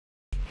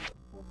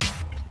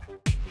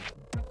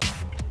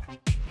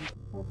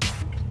A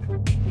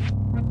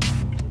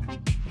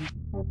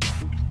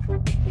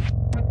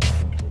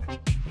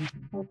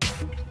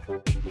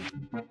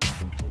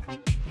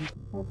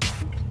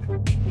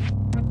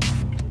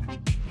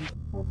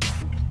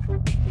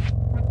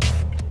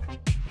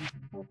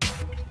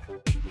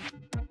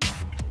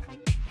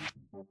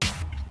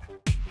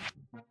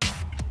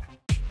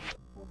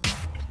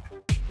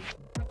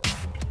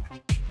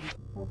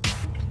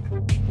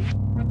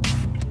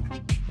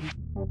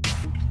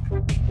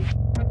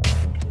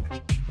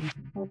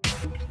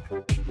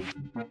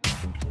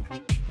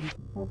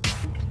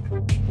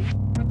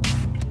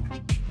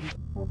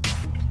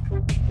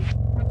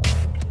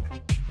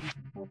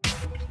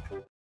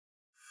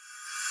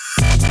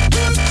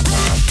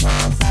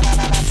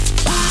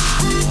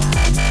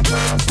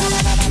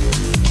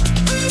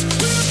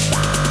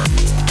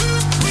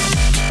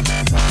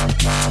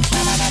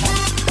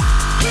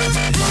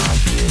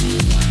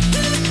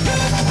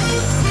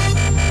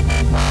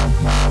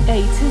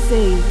to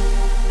Z,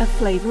 a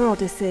flavor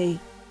Odyssey.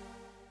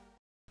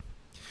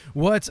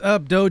 What's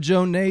up,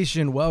 Dojo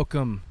Nation?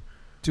 Welcome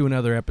to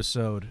another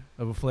episode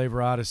of A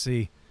Flavor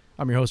Odyssey.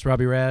 I'm your host,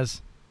 Robby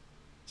Raz.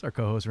 It's our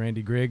co-host,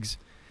 Randy Griggs.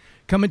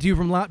 Coming to you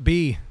from Lot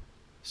B,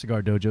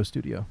 Cigar Dojo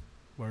Studio.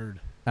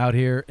 Word. Out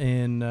here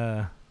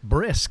in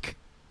Brisk,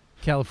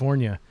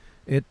 California.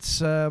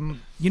 It's, we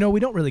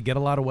don't really get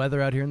a lot of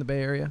weather out here in the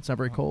Bay Area. It's not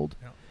very cold.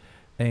 No.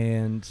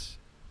 And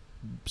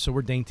so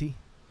we're dainty,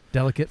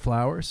 delicate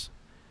flowers.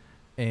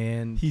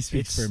 And He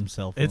speaks for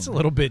himself. It's a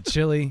little bit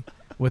chilly.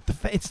 With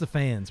it's the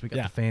fans. We got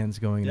Yeah. the fans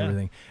going and Yeah.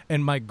 everything.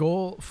 And my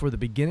goal for the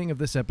beginning of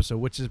this episode,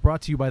 which is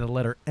brought to you by the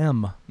letter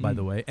M, by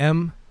the way.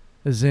 M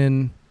is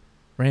in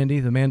Randy,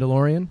 the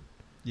Mandalorian,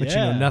 which you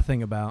know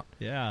nothing about.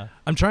 Yeah.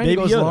 I'm trying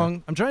Baby to go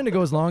Yoda. I'm trying to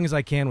go as long as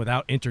I can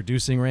without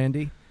introducing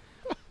Randy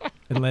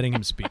and letting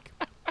him speak.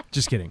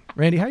 Just kidding.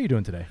 Randy, how are you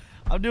doing today?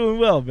 I'm doing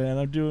well, man.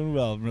 I'm doing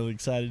well. I'm really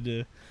excited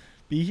to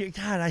be here.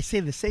 God, I say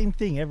the same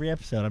thing every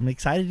episode. I'm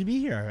excited to be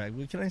here.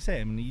 What can I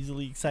say? I'm an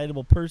easily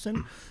excitable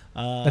person.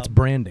 That's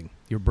branding.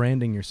 You're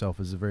branding yourself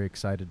as a very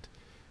excited.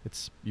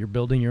 You're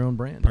building your own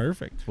brand.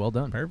 Perfect. Well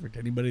done. Perfect.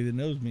 Anybody that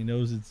knows me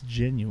knows it's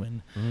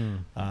genuine.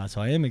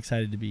 So I am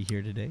excited to be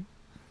here today.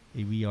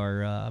 We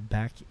are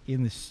back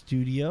in the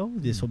studio.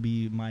 This will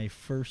be my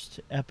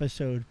first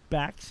episode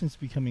back since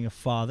becoming a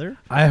father.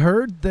 I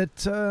heard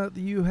that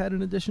you had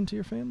an addition to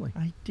your family.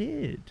 I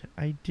did.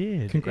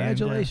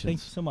 Congratulations. And, thank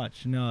you so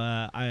much. No,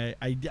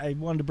 I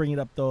wanted to bring it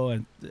up, though,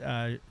 and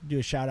do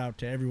a shout-out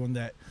to everyone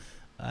that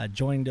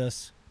joined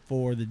us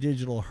for the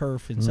digital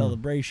herf and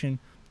celebration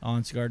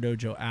on Cigar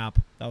Dojo app.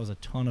 That was a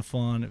ton of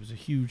fun. It was a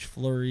huge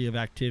flurry of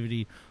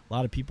activity. A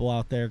lot of people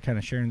out there kind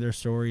of sharing their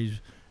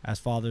stories as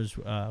fathers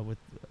with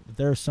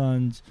their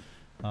sons.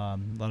 A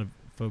lot of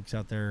folks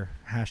out there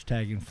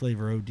hashtagging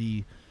Flavor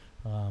OD.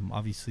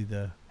 Obviously,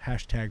 the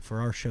hashtag for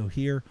our show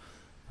here.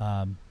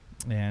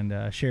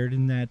 And shared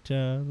in that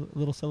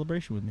little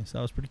celebration with me. So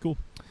that was pretty cool.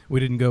 We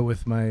didn't go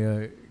with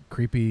my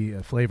creepy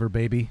flavor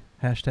baby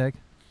hashtag.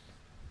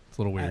 It's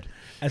a little weird.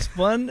 As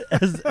fun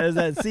as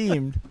that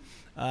seemed,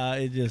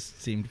 it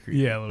just seemed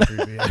creepy. Yeah, a little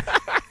creepy.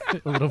 Yeah.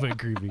 A little bit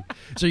creepy.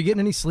 So you getting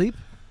any sleep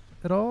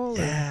at all?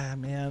 Yeah,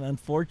 man.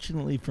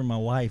 Unfortunately for my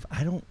wife,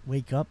 I don't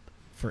wake up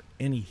for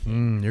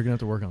anything. You're going to have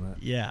to work on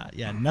that.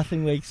 Yeah.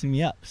 Nothing wakes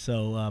me up.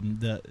 So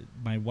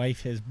my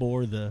wife has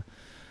bore the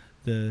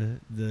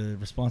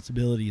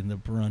responsibility and the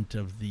brunt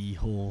of the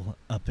whole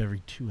up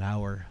every 2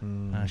 hour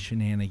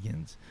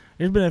shenanigans.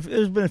 There's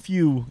been a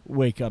few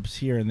wake ups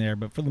here and there,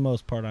 but for the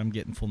most part, I'm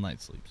getting full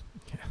night's sleeps.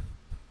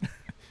 Yeah.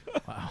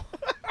 Wow.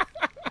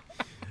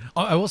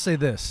 I will say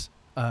this: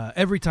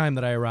 every time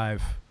that I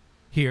arrive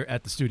here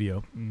at the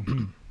studio,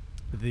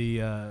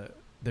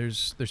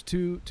 there's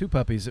two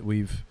puppies that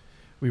we've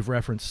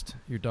referenced,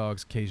 your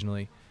dogs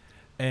occasionally,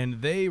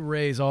 and they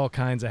raise all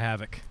kinds of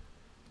havoc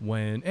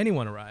when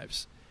anyone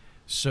arrives.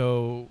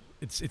 So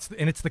it's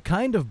the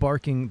kind of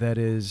barking that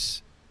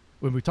is,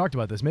 when we talked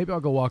about this, maybe I'll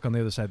go walk on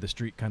the other side of the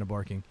street kind of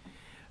barking.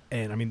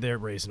 And I mean, they're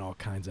raising all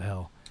kinds of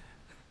hell.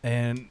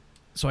 And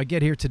so I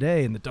get here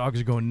today and the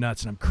dogs are going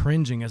nuts and I'm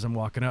cringing as I'm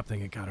walking up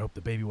thinking, God, I hope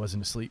the baby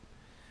wasn't asleep.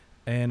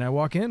 And I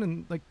walk in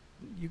and like,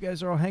 you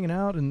guys are all hanging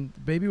out and the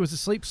baby was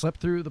asleep,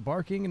 slept through the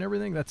barking and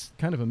everything. That's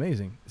kind of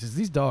amazing. Because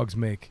these dogs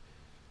make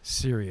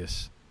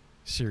serious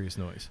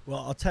noise. Well,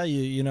 I'll tell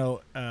you,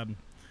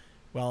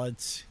 well,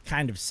 it's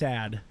kind of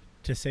sad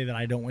to say that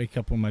I don't wake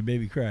up when my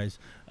baby cries.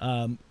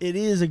 It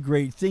is a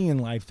great thing in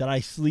life that I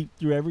sleep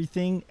through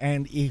everything,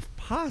 and if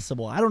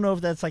possible, I don't know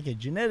if that's like a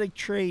genetic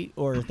trait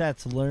or if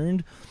that's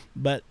learned,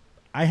 but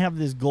I have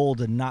this goal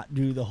to not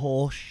do the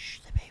whole shh,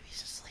 the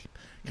baby's asleep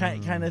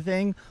kind of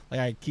thing. Like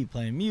I keep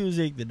playing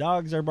music, the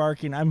dogs are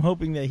barking. I'm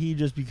hoping that he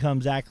just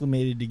becomes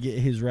acclimated to get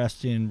his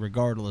rest in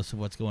regardless of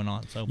what's going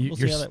on. So we'll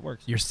see how that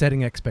works. You're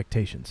setting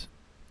expectations.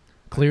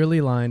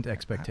 Clearly lined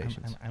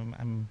expectations.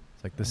 I'm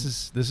It's like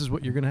this is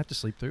what you're gonna have to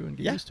sleep through and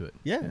get used to it.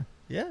 Yeah.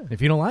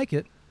 If you don't like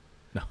it,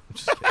 no, I'm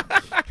just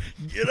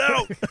kidding. Get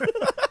out.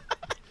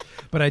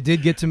 But I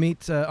did get to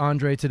meet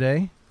Andre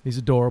today. He's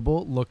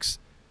adorable. Looks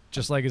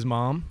just like his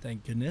mom.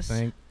 Thank goodness.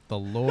 Thank the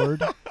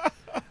Lord.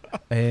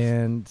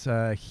 And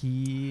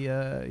he's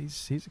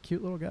a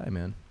cute little guy,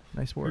 man.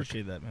 Nice work.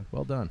 Appreciate that, man.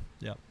 Well done.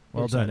 Yeah.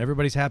 Well done.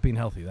 Everybody's happy and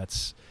healthy.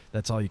 That's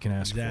all you can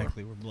ask for.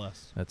 Exactly. We're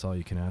blessed. That's all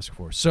you can ask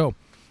for. So,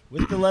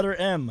 with the letter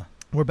M.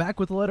 We're back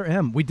with the letter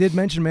M. We did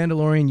mention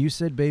Mandalorian. You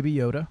said Baby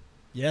Yoda.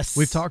 Yes.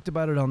 We've talked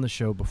about it on the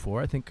show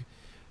before. I think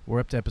we're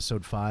up to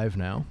episode 5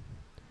 now,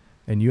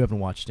 and you haven't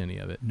watched any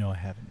of it. No, I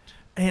haven't.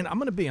 And I'm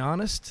going to be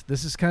honest.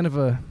 This is kind of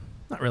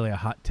not really a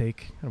hot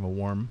take, kind of a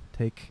warm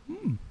take.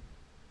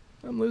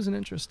 I'm losing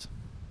interest.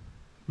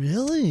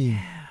 Really?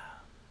 Yeah.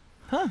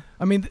 Huh.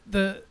 I mean,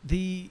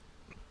 the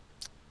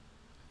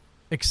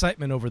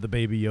excitement over the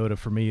Baby Yoda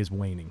for me is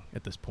waning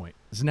at this point.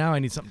 So now I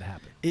need something to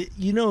happen.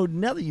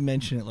 Now that you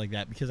mention it like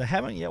that, because I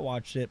haven't yet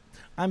watched it,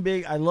 I'm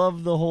big. I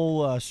love the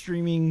whole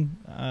streaming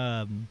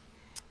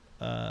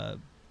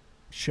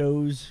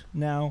shows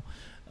now.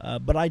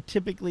 But I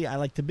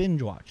like to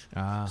binge watch.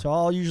 So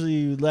I'll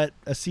usually let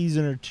a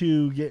season or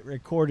 2 get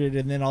recorded,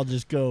 and then I'll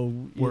just go.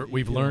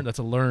 We've learned that's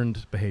a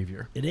learned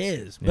behavior. It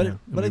is, Yeah,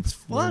 but it's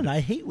fun.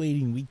 I hate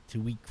waiting week to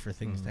week for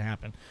things to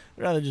happen.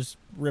 I'd rather just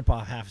rip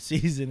off half a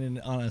season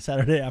and on a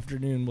Saturday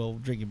afternoon while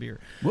drinking beer.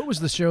 What was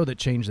the show that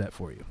changed that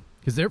for you?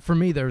 Because for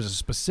me, there was a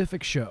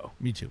specific show.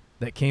 Me too.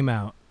 That came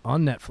out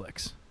on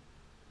Netflix.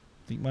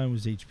 I think mine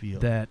was HBO.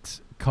 That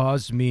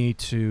caused me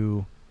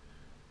to.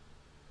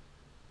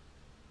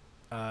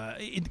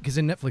 Because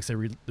in Netflix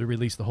they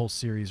release the whole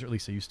series, or at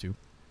least they used to,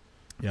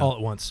 all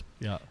at once.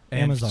 Yeah,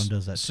 And Amazon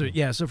does that so too.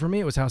 yeah, so for me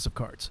it was House of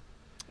Cards.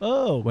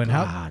 Oh, when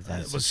God,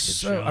 that was such a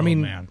so. good show, I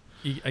mean, man.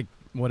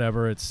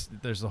 Whatever.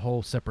 There's a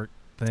whole separate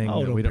thing. Oh,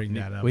 that don't we bring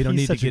that up. We don't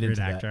He's need to such a get great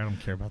into actor. that. I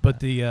don't care about but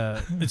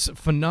that.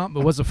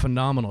 It was a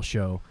phenomenal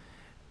show,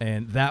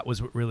 and that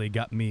was what really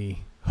got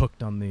me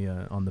hooked on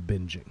the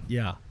binging.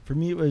 Yeah, for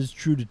me it was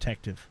True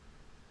Detective.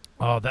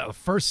 Oh, that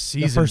first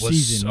season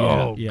was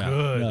so good.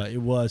 Yeah, it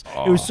was.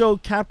 Oh. It was so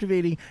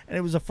captivating, and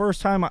it was the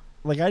first time I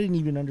didn't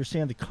even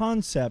understand the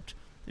concept.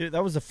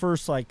 That was the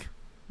first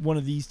one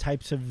of these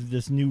types of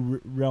this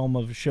new realm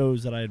of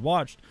shows that I had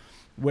watched,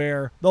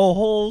 where the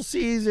whole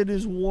season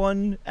is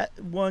one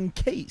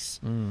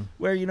case.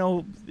 Where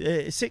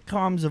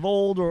sitcoms of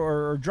old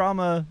or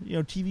drama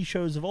TV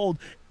shows of old,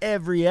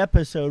 every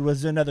episode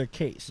was another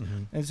case,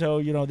 and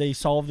so they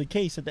solve the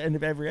case at the end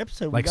of every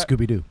episode. Like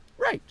Scooby-Doo.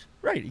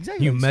 Right,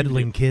 exactly. You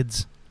meddling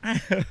kids.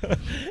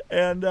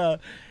 and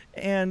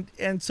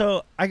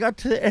so I got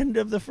to the end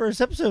of the first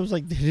episode. I was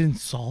like, they didn't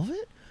solve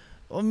it.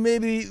 Well,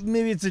 maybe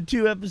it's a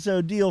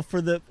 2-episode deal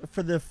for the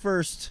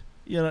first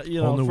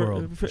Whole new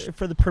world.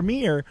 For the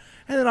premiere,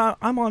 and then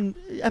I'm on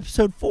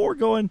episode 4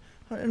 going.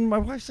 And my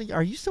wife's like,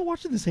 "Are you still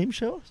watching the same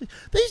show?" I was like,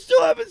 they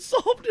still haven't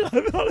solved it.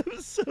 I'm on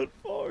episode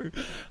 4.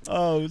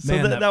 Oh, so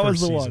Man, that was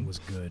the first one. season was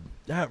good.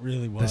 That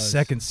really was. The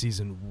second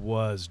season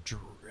was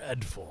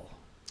dreadful.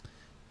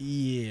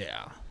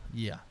 Yeah.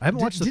 I haven't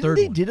watched the third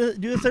one. Did they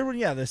do a third one?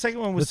 Yeah, the second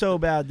one was so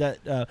bad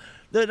that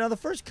the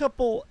first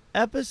couple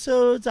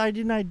episodes I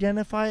didn't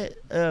identify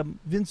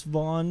Vince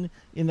Vaughn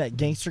in that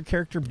gangster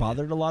character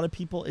bothered a lot of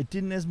people. It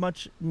didn't as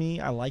much me.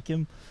 I like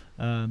him.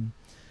 But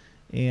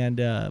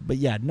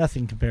yeah,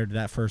 nothing compared to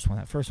that first one.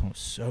 That first one was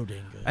so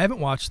dang good. I haven't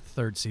watched the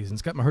third season.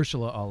 It's got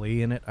Mahershala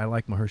Ali in it. I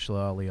like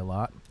Mahershala Ali a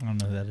lot. I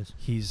don't know who that is.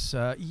 He's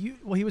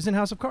he was in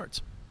House of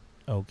Cards.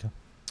 Oh, okay.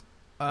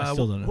 I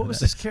still don't know. What was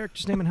his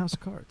character's name in House of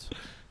Cards?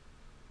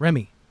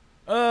 Remy.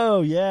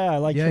 Oh yeah, I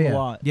like him a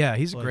lot. Yeah,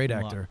 he's a great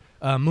actor.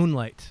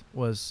 Moonlight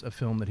was a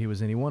film that he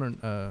was in. He won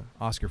an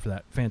Oscar for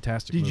that.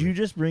 Fantastic. Did movie. you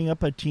just bring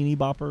up a teeny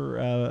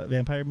bopper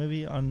vampire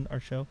movie on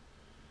our show?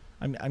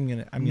 I'm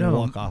gonna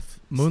walk off.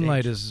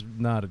 Moonlight stage. is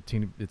not a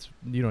teeny.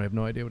 You don't have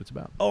no idea what it's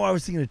about. Oh, I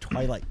was thinking of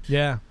Twilight.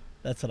 Yeah,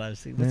 that's what I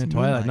was thinking.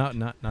 Twilight, not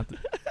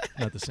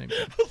the same.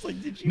 I was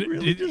like, did you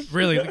really?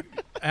 Really?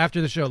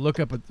 After the show, look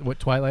up what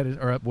Twilight is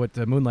or what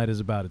Moonlight is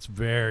about. It's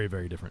very,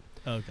 very different.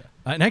 Okay.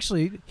 And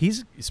actually,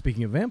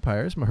 speaking of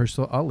vampires,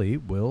 Mahershala Ali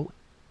will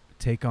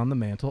take on the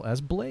mantle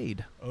as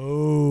Blade.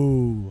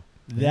 Oh,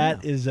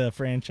 that is a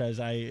franchise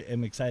I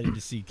am excited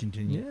to see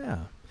continue.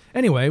 Yeah.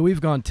 Anyway,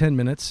 we've gone 10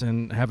 minutes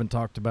and haven't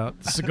talked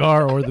about the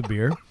cigar or the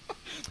beer.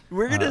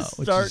 We're going to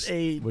start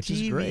a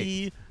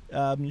TV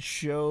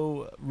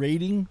show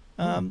rating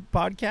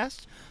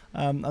podcast.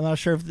 I'm not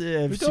sure if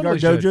totally Cigar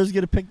Dojo is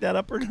going to pick that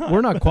up or not.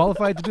 We're not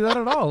qualified to do that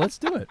at all. Let's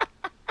do it.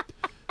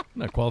 I'm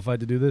not qualified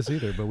to do this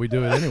either, but we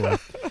do it anyway.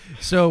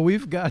 So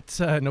we've got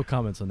no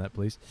comments on that,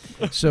 please.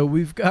 So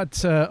we've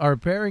got our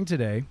pairing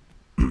today,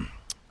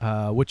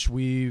 which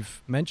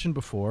we've mentioned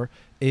before,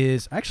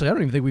 is actually I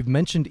don't even think we've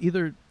mentioned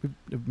either.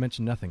 We've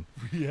mentioned nothing.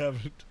 We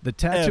haven't. The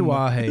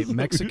Tatuaje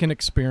Mexican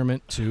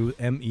Experiment 2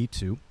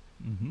 ME2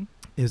 mm-hmm.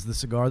 is the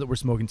cigar that we're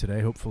smoking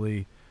today.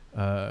 Hopefully,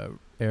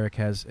 Eric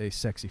has a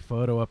sexy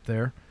photo up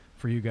there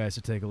for you guys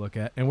to take a look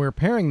at, and we're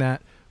pairing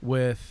that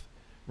with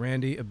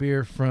Randy, a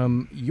beer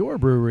from your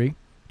brewery,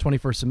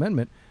 21st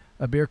Amendment,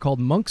 a beer called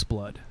Monk's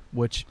Blood,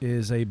 which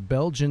is a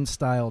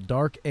Belgian-style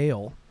dark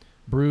ale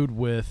brewed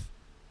with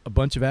a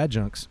bunch of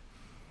adjuncts.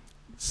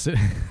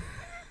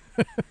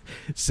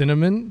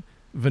 Cinnamon,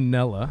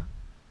 vanilla,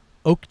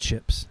 oak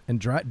chips and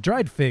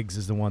dried figs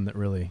is the one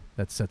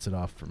that sets it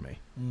off for me.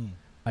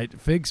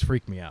 Figs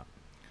freak me out.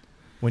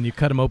 When you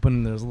cut them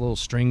open, there's little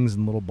strings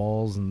and little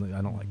balls, and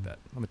I don't like that.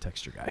 I'm a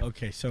texture guy.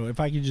 Okay, so if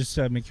I could just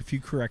make a few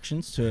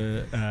corrections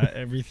to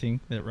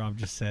everything that Rob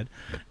just said.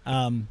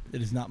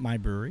 It is not my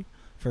brewery,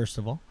 first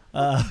of all.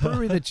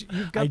 Brewery that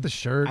you've got the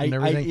shirt and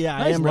everything. I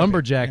nice am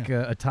lumberjack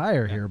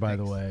attire here, by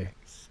the way.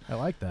 I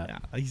like that. Yeah,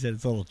 like you said,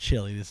 it's a little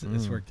chilly.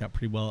 This worked out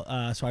pretty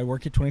well. So I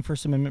work at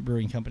 21st Amendment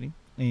Brewing Company,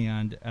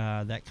 and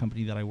that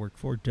company that I work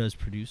for does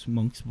produce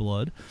Monk's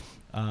Blood.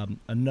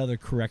 Another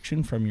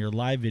correction from your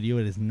live video: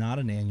 it is not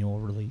an annual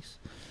release.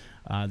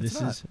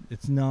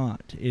 It's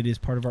not. It is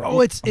part of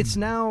our. It's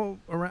now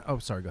around. Oh,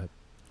 sorry. Go ahead.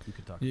 You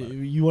can talk about it.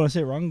 You want to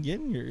say it wrong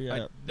again?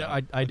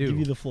 I do. Give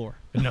you the floor.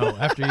 No,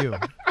 after you.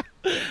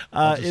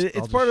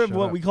 It's part of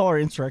what we call our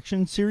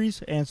Insurrection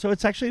series, and so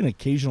it's actually an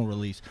occasional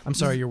release. I'm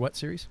sorry, your what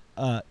series?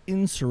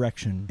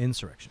 Insurrection.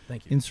 Insurrection.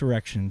 Thank you.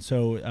 Insurrection.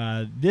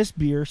 So this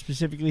beer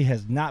specifically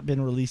has not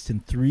been released in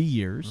 3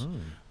 years.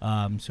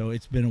 So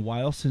it's been a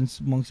while since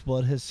Monk's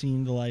Blood has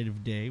seen the light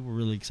of day. We're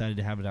really excited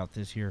to have it out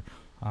this year.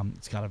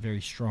 It's got a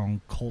very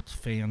strong cult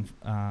fan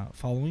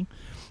following.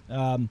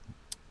 And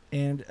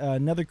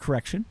another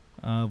correction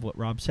of what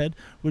Rob said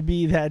would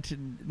be that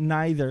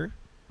neither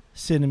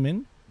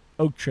cinnamon,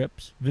 oak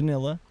trips,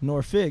 vanilla,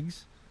 nor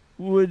figs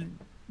would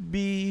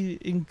be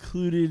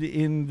included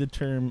in the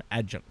term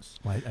adjuncts.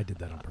 Well, I did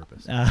that on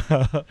purpose.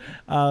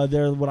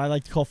 They're what I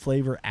like to call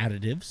flavor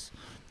additives.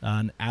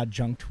 An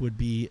adjunct would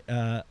be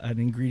an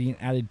ingredient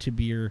added to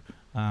beer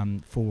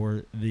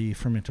for the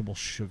fermentable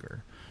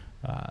sugar.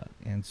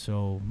 And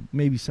so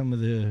maybe some of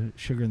the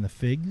sugar in the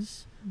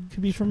figs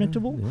could be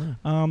fermentable.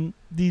 Yeah.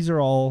 These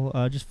are all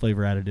just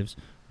flavor additives.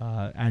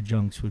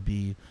 Adjuncts would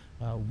be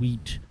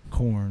wheat,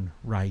 corn,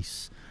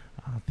 rice,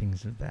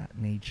 things of that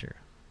nature.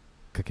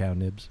 Cacao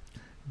nibs?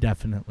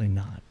 Definitely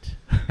not.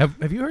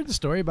 Have you heard the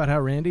story about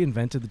how Randy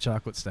invented the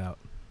chocolate stout?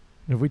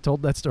 Have we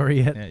told that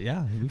story yet?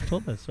 Yeah, we've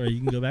told that story. You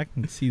can go back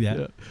and see that.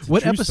 Yeah.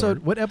 What episode?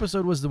 What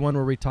episode was the one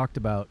where we talked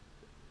about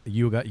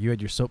you had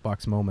your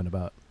soapbox moment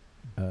about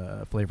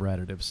flavor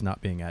additives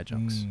not being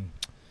adjuncts?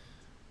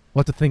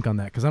 We'll have to think on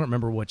that because I don't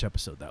remember which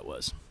episode that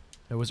was.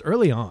 It was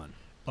early on.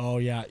 Oh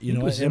yeah, you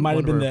know it might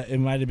have been it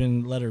might have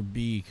been letter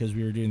B because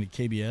we were doing the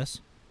KBS.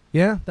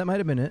 Yeah, that might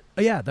have been it.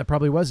 Oh, yeah, that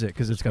probably was it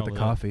because it's got the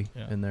coffee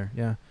Yeah. in there.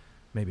 Yeah,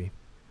 maybe.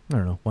 I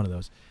don't know. One of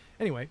those.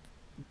 Anyway,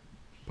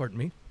 pardon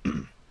me.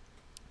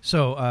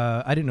 So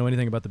I didn't know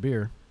anything about the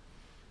beer.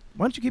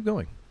 Why don't you keep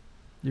going?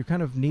 You're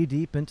kind of knee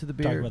deep into the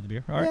beer. Talk about the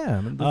beer. All right.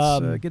 Yeah,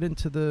 let's get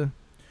into the.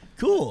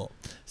 Cool.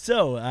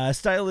 So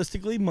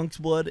stylistically, Monk's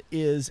Blood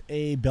is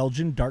a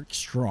Belgian dark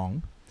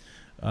strong.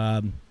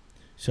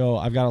 So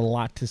I've got a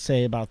lot to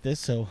say about this.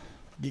 So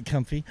get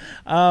comfy.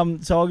 So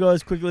I'll go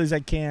as quickly as I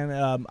can.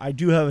 I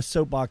do have a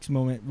soapbox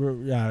moment,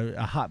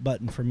 a hot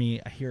button for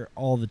me. I hear it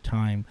all the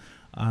time.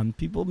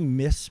 People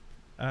misstate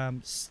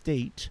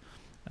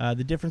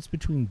the difference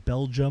between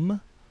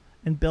Belgium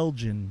and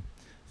Belgian.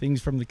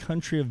 Things from the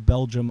country of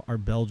Belgium are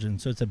Belgian.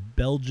 So it's a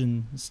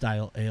Belgian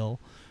style ale.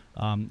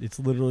 It's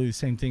literally the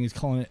same thing as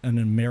calling it an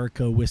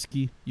America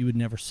whiskey. You would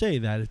never say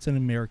that. It's an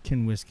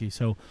American whiskey.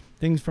 So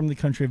things from the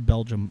country of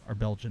Belgium are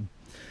Belgian.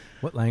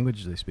 What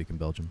language do they speak in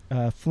Belgium?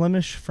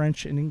 Flemish,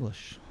 French, and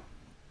English.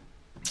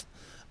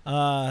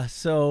 So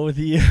where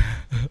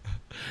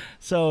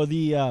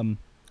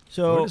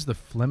does the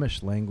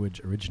Flemish language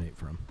originate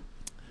from?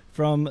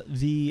 From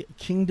the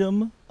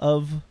Kingdom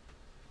of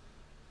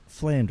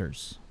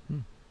Flanders.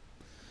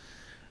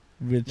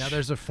 Now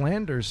there's a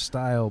Flanders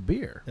style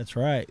beer. That's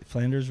right,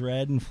 Flanders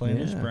red and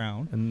Flanders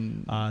brown.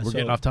 And we're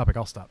getting off topic.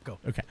 I'll stop. Go.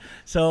 Okay.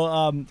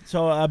 So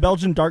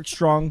Belgian dark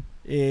strong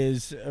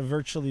is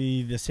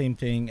virtually the same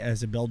thing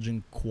as a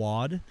Belgian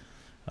quad.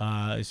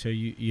 So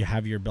you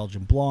have your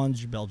Belgian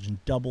blondes, your Belgian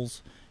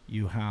doubles,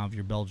 you have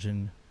your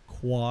Belgian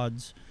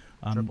quads,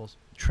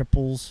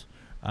 triples.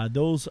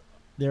 Those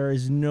there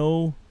is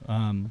no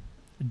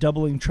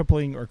doubling,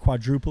 tripling, or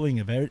quadrupling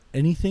of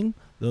anything.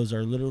 Those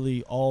are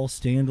literally all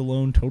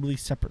standalone, totally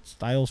separate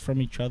styles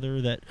from each other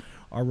that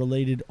are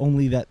related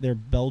only that they're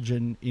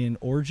Belgian in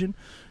origin.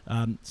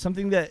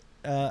 Something that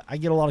I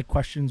get a lot of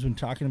questions when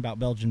talking about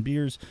Belgian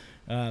beers.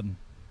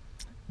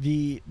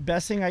 The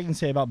best thing I can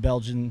say about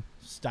Belgian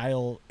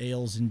style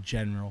ales in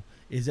general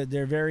is that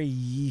they're very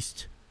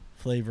yeast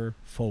flavor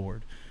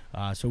forward.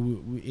 So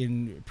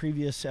in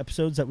previous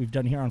episodes that we've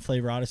done here on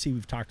Flavor Odyssey,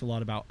 we've talked a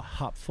lot about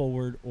hop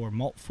forward or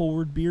malt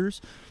forward beers.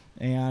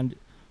 And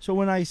so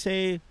when I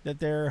say that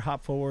they're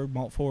hop forward,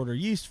 malt forward, or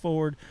yeast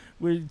forward,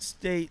 we'd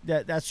state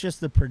that that's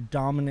just the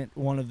predominant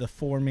one of the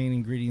four main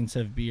ingredients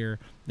of beer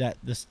that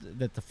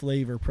the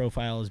flavor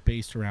profile is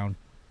based around.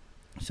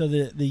 So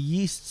the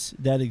yeasts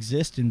that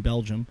exist in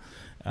Belgium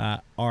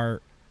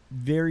are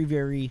very,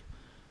 very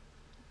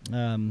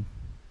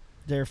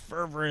they're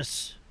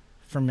fervorous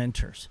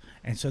fermenters,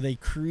 and so they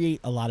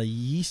create a lot of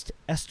yeast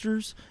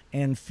esters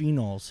and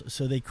phenols,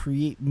 so they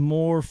create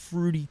more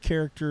fruity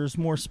characters,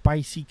 more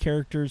spicy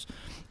characters,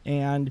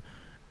 and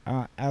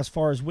as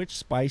far as which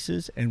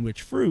spices and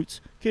which fruits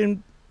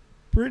can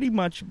pretty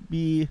much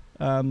be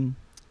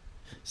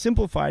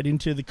simplified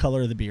into the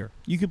color of the beer.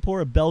 You could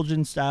pour a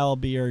Belgian-style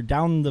beer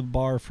down the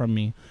bar from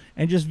me,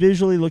 and just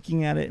visually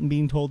looking at it and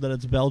being told that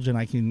it's Belgian,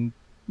 I can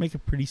make a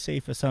pretty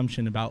safe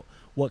assumption about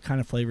what kind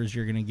of flavors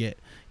you're going to get.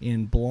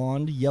 In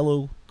blonde,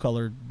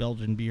 yellow-colored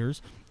Belgian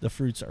beers, the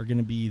fruits are going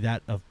to be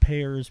that of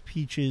pears,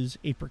 peaches,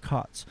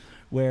 apricots,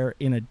 where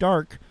in a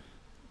dark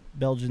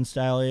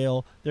Belgian-style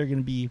ale, they're going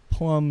to be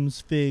plums,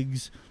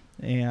 figs,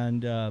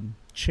 and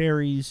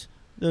cherries,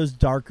 those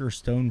darker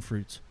stone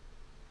fruits.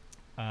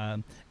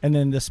 And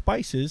then the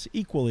spices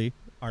equally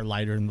are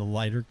lighter in the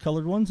lighter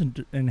colored ones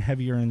and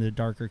heavier in the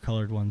darker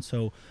colored ones.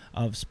 So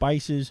of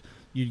spices,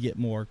 you'd get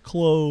more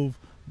clove,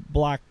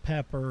 black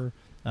pepper,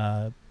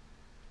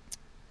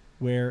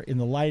 where in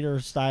the lighter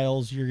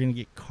styles, you're going to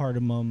get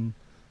cardamom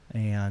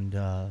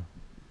and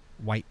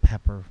white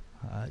pepper.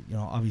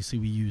 Obviously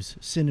we use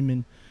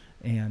cinnamon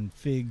and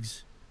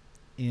figs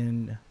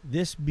in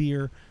this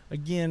beer.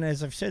 Again,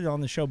 as I've said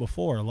on the show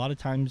before, a lot of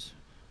times,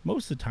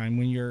 most of the time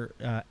when you're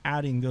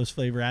adding those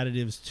flavor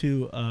additives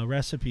to a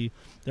recipe,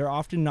 they're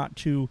often not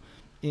to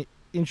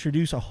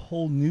introduce a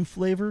whole new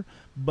flavor,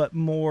 but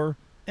more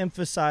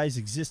emphasize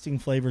existing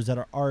flavors that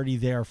are already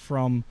there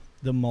from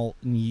the malt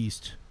and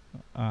yeast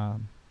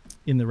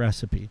in the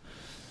recipe.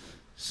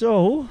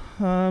 So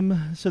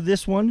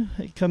this one,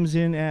 it comes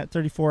in at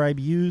 34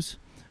 IBUs.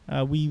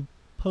 We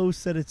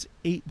post that it's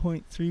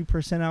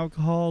 8.3%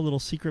 alcohol. A little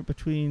secret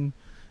between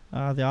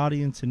the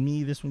audience and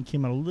me. This one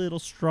came out a little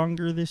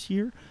stronger this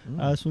year.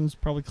 This one's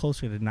probably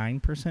closer to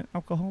 9%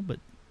 alcohol, but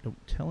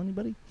don't tell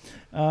anybody.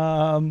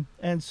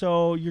 And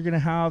so you're going to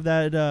have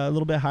that a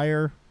little bit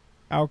higher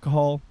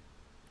alcohol.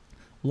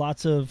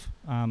 Lots of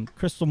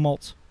crystal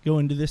malts go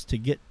into this to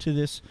get to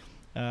this.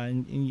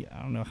 And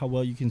I don't know how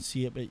well you can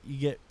see it, but you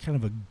get kind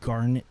of a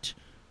garnet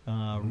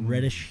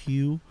reddish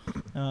hue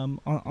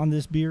on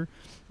this beer.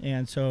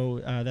 And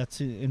so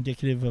that's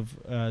indicative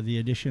of the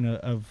addition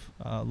of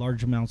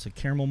large amounts of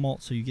caramel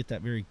malt. So you get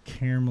that very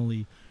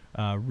caramelly,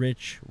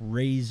 rich,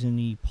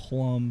 raisiny,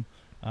 plum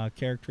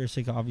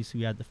characteristic. Obviously,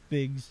 we add the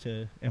figs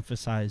to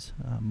emphasize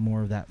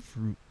more of that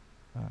fruit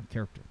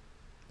character.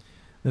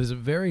 That is a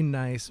very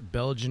nice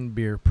Belgian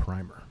beer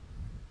primer.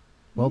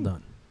 Well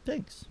done.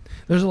 Thanks.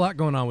 There's a lot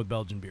going on with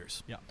Belgian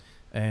beers. Yeah.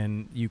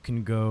 And you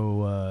can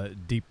go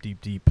deep.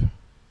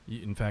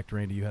 In fact,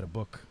 Randy, you had a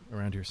book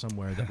around here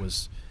somewhere that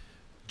was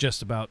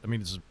just about,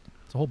 it's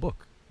a whole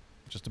book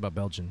just about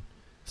Belgian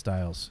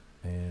styles.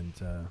 And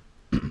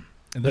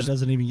that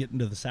doesn't even get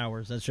into the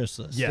sours. That's just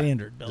the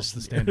standard Belgian. Just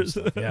the standard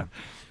stuff, yeah.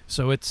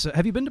 So it's,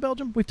 have you been to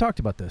Belgium? We've talked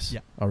about this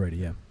already,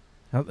 yeah.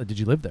 How, did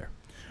you live there?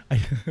 I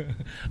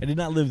did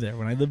not live there.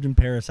 When I lived in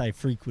Paris, I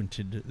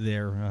frequented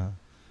there,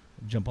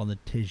 jump on the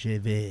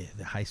TGV,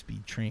 the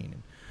high-speed train,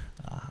 and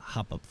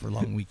hop up for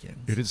long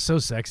weekends. Dude, it's so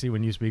sexy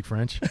when you speak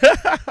French.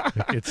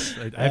 I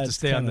have to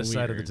stay on this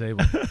side of the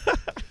table.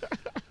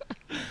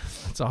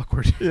 It's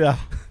awkward. Yeah.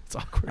 It's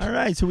awkward. All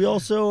right, so we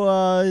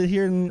also,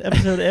 here in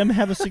episode M,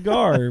 have a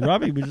cigar.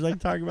 Robbie, would you like to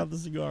talk about the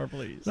cigar,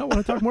 please? No, I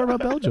want to talk more about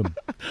Belgium.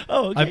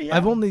 Oh,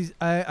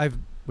 okay,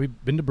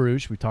 We've been to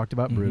Bruges. We talked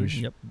about Bruges.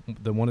 Yep.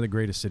 One of the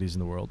greatest cities in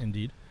the world.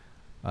 Indeed.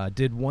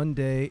 Did one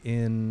day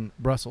in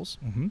Brussels,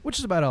 which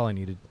is about all I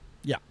needed.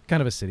 Yeah.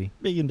 Kind of a city.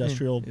 Big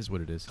industrial. Is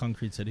what it is.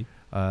 Concrete city.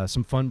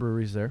 Some fun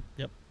breweries there.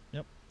 Yep.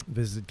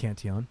 Visited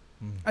Cantillon.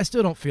 I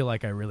still don't feel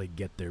like I really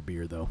get their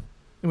beer, though.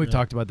 And we've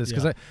talked about this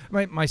because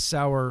my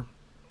sour,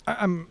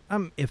 I'm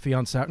iffy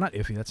on sour. Not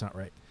iffy, that's not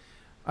right.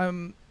 I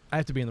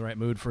have to be in the right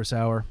mood for a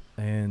sour,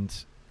 and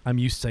I'm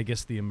used to, I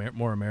guess, the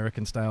more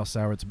American style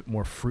sour. It's a bit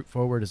more fruit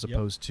forward as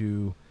opposed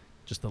to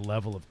just the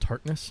level of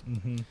tartness.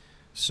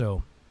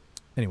 So,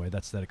 anyway,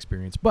 that's that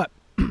experience. But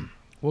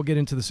we'll get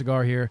into the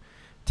cigar here.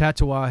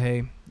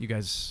 Tatuaje, you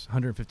guys,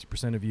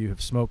 150% of you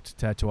have smoked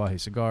Tatuaje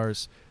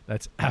cigars.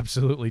 That's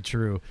absolutely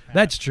true.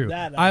 That's true.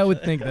 I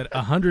would think that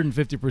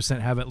 150%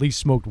 have at least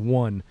smoked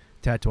one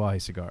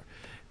Tatuaje cigar.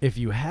 If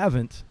you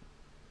haven't,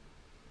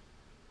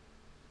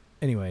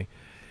 anyway,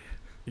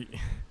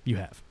 you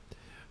have.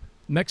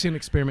 Mexican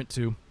Experiment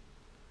 2.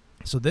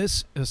 So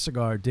this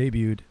cigar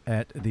debuted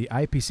at the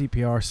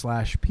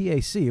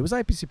IPCPR/PAC. It was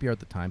IPCPR at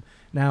the time.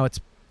 Now it's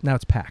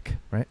PAC,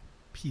 right?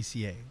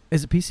 PCA.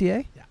 Is it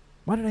PCA? Yeah.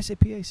 Why did I say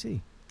PAC? I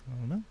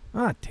don't know.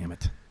 Ah, damn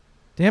it.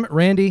 Damn it,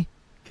 Randy.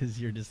 Because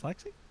you're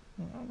dyslexic?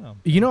 I don't know.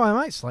 You know, I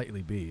might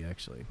slightly be,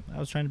 actually. I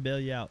was trying to bail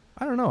you out.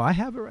 I don't know. I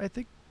have it. I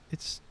think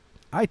it's...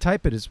 I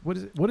type it as... What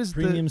is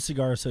Premium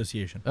Cigar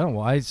Association. Oh,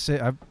 well, I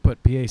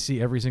put PAC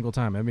every single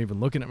time. I'm even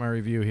looking at my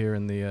review here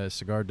in the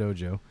Cigar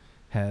Dojo.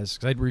 Because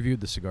I reviewed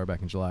the cigar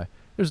back in July.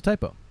 There's a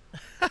typo.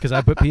 Because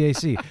I put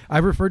PAC. I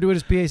refer to it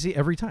as PAC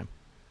every time.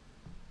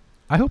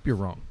 I hope you're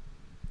wrong.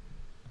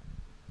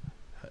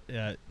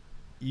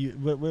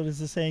 What is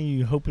the saying?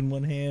 You hope in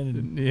one hand.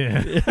 And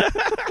yeah.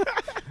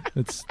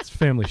 It's a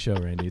family show,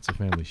 Randy. It's a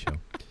family show.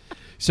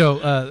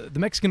 So the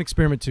Mexican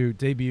Experiment 2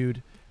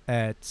 debuted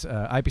at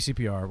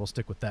IPCPR. We'll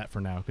stick with that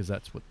for now because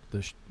that's what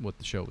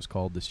the show was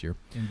called this year.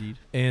 Indeed.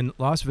 In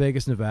Las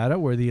Vegas, Nevada,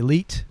 where the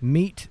elite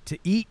meet to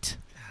eat.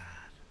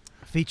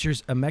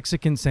 Features a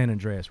Mexican San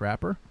Andreas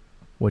wrapper,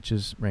 which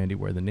is, Randy,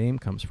 where the name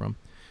comes from.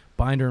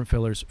 Binder and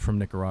fillers from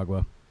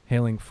Nicaragua,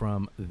 hailing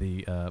from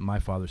the My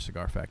Father's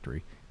Cigar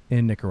Factory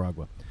in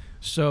Nicaragua.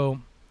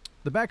 So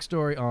the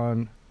backstory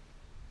on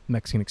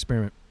Mexican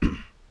Experiment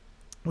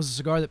was a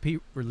cigar that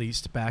Pete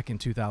released back in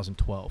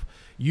 2012.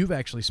 You've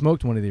actually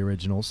smoked one of the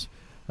originals.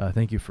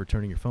 Thank you for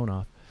turning your phone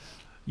off.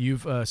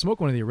 You've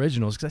smoked one of the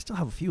originals because I still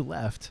have a few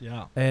left.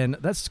 Yeah. And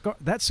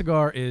that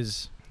cigar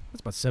is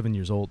about 7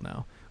 years old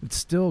now. It's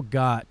still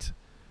got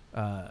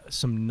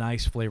some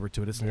nice flavor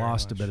to it. It's Very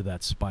lost much. a bit of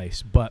that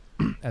spice, but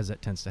as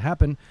that tends to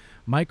happen,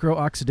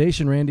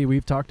 micro-oxidation, Randy,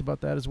 we've talked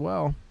about that as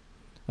well.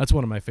 That's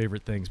one of my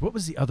favorite things.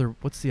 What's the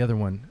other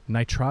one?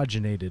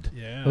 Nitrogenated.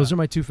 Yeah. Those are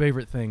my two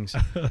favorite things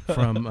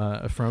from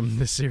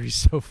the series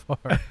so far.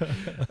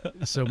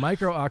 So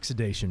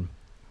micro-oxidation.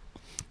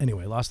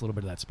 Anyway, lost a little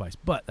bit of that spice,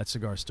 but that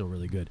cigar is still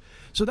really good.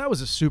 So that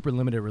was a super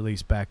limited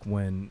release back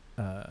when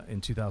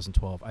in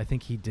 2012. I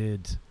think he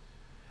did.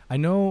 I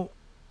know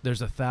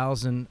there's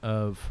 1,000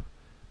 of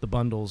the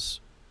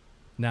bundles.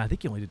 Nah, I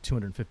think he only did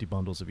 250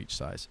 bundles of each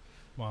size.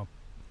 Wow.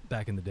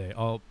 Back in the day.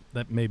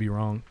 That may be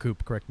wrong.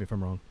 Coop, correct me if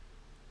I'm wrong.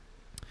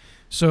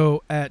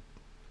 So at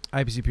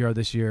IPCPR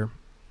this year,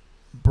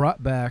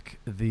 brought back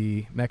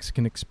the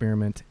Mexican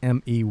Experiment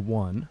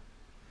ME1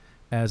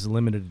 as a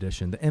limited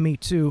edition. The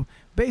ME2,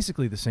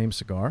 basically the same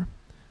cigar.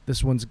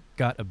 This one's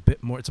got a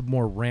bit more. It's a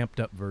more ramped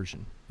up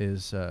version,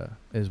 is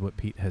what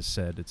Pete has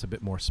said. It's a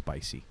bit more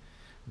spicy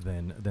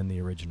than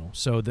the original.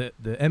 So the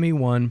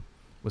ME1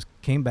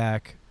 came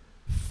back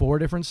 4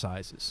 different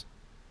sizes.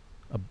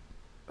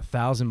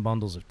 1,000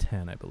 bundles of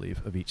 10, I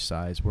believe, of each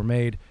size were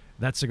made.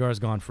 That cigar is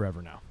gone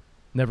forever now.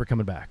 Never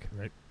coming back,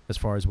 Right. as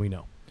far as we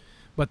know.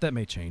 But that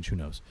may change, who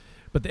knows.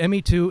 But the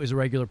ME2 is a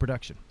regular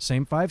production.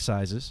 Same 4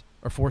 sizes,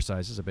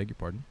 I beg your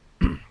pardon.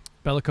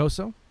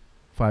 Bellicoso,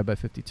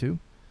 5x52.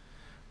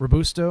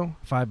 Robusto,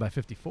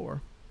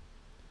 5x54.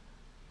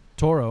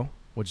 Toro,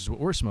 which is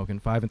what we're smoking,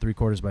 5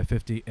 3/4 by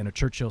 50, and a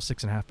Churchill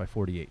 6.5 by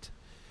 48.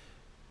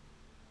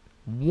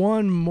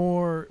 One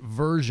more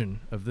version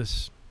of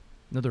this,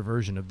 another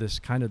version of this,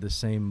 kind of the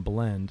same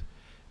blend,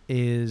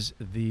 is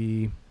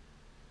the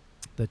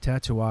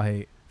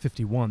Tatuaje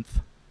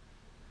 51th,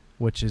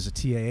 which is a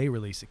TAA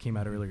release that came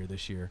out earlier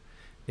this year.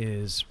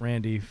 Is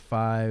Randy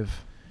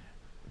 5?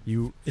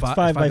 It's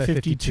 5 by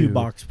 52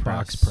 box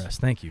press.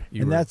 Thank you.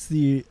 And that's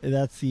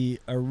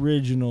the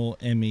original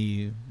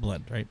ME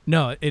blend, right?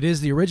 No, it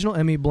is the original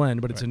ME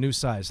blend, but it's Right. a new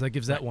size. So that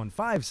gives that one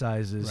 5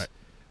 sizes, Right.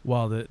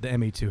 while the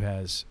ME2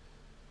 has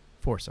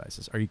 4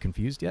 sizes. Are you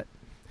confused yet?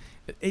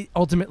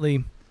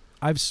 Ultimately,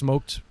 I've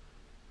smoked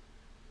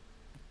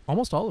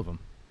almost all of them,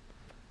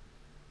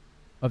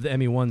 of the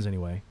ME1s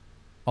anyway,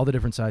 all the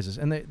different sizes,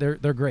 and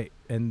they're great.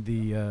 And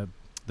the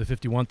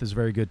 51th is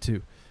very good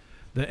too.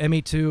 The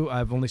ME2,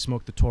 I've only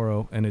smoked the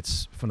Toro, and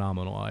it's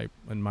phenomenal.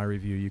 In my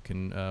review, you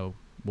can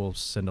we'll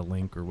send a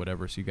link or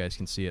whatever so you guys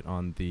can see it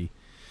on the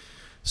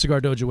Cigar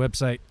Dojo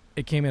website.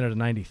 It came in at a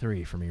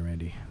 93 for me,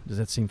 Randy. Does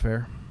that seem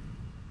fair?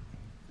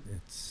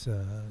 It's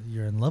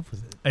you're in love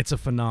with it. It's a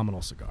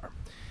phenomenal cigar.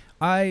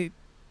 I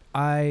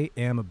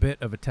am a bit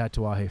of a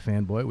Tatuaje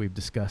fanboy. We've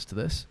discussed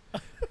this.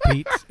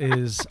 Pete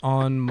is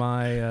on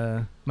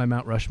my my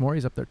Mount Rushmore.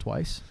 He's up there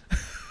twice.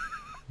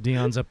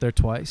 Dion's up there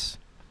twice.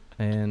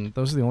 And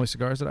those are the only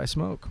cigars that I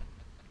smoke.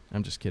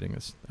 I'm just kidding.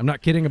 I'm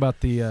not kidding about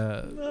the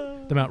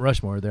Mount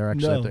Rushmore. They're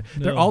actually up there.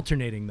 They're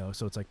alternating though,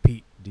 so it's like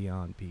Pete,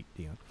 Dion, Pete,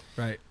 Dion.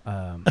 Right.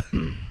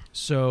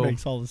 So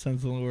Makes all the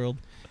sense in the world.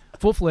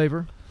 full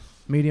flavor,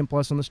 medium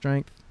plus on the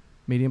strength,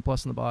 medium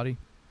plus on the body.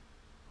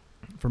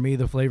 For me,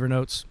 the flavor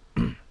notes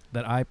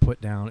that I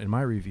put down in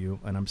my review,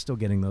 and I'm still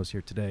getting those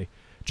here today,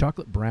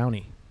 chocolate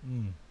brownie.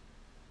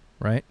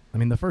 Right? I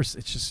mean,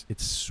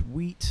 it's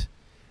sweet.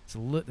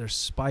 There's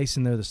spice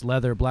in there. There's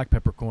leather, black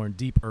peppercorn,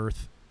 deep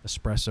earth,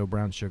 espresso,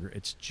 brown sugar.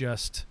 It's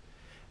just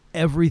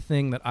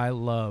everything that I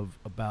love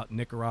about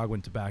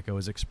Nicaraguan tobacco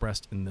is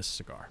expressed in this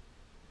cigar.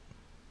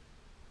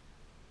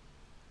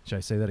 Should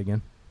I say that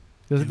again?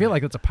 Because I feel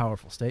like that's a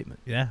powerful statement.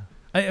 Yeah.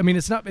 I mean,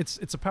 it's not.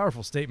 It's a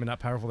powerful statement. Not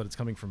powerful that it's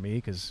coming from me,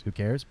 because who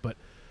cares? But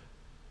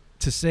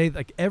to say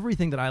like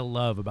everything that I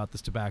love about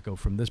this tobacco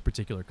from this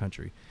particular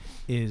country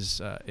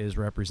is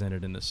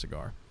represented in this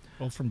cigar.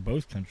 Well, from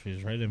both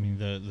countries, right? I mean,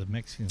 the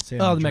Mexican San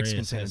Oh, Andreas the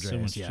Mexican San has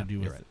Andreas. so much to do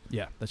with it.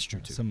 Yeah, that's true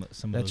too. Some of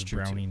That's those true,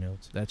 brownie too.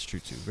 notes. That's true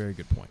too. Very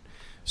good point.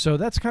 So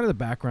that's kind of the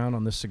background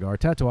on this cigar.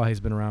 Tatuaje has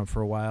been around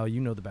for a while.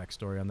 You know the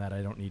backstory on that.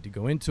 I don't need to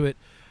go into it.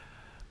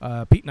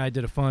 Pete and I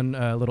did a fun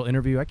little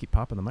interview. I keep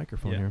popping the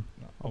microphone here.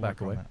 No, I'll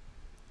back work on away. that.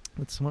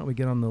 Why don't we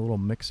get on the little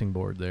mixing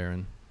board there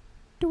and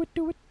do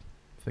it,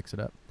 fix it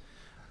up.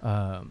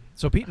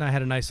 So Pete and I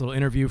had a nice little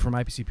interview from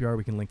IPCPR.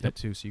 We can link that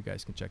too, so you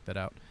guys can check that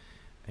out.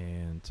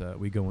 And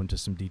we go into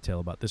some detail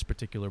about this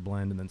particular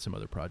blend and then some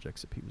other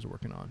projects that Pete was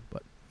working on.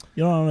 But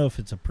You know, I don't know if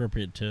it's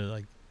appropriate to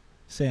like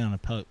say on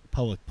a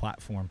public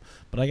platform.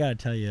 But I got to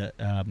tell you,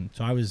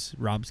 so I was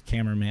Rob's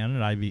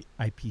cameraman at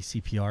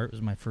IPCPR. It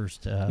was my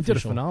first You did a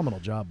phenomenal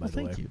job, by the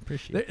way. Thank you.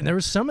 Appreciate it. And there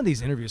was some of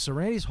these interviews. So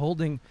Randy's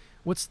holding,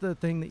 what's the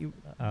thing that you...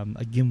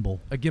 a gimbal.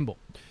 A gimbal.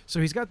 So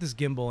he's got this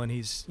gimbal, and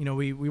he's,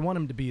 we want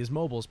him to be as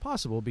mobile as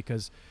possible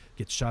because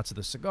he gets shots of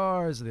the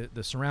cigars,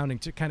 the surrounding,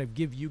 to kind of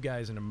give you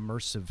guys an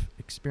immersive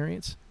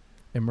experience.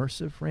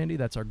 Immersive, Randy,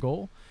 that's our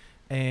goal.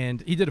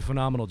 And he did a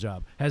phenomenal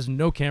job. Has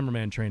no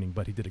cameraman training,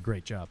 but he did a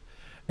great job.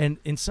 And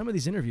in some of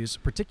these interviews,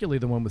 particularly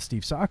the one with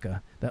Steve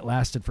Saka, that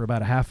lasted for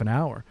about a half an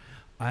hour,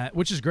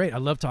 which is great. I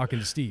love talking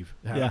to Steve.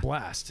 Had a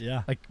blast.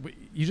 Yeah. Like,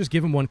 you just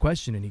give him one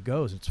question, and he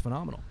goes. It's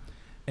phenomenal.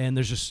 And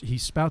he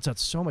spouts out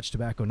so much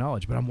tobacco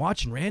knowledge. But I'm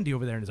watching Randy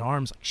over there, and his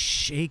arms like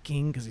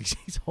shaking because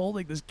he's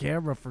holding this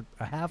camera for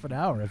a half an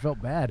hour. I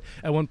felt bad.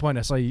 At one point,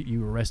 I saw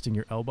you were resting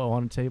your elbow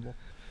on a table.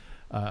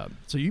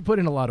 So you put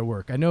in a lot of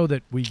work. I know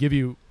that we give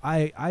you,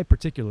 I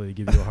particularly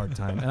give you a hard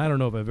time, and I don't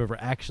know if I've ever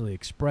actually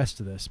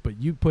expressed this, but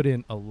you put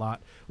in a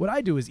lot. What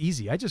I do is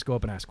easy. I just go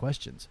up and ask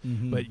questions,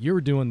 but you're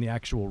doing the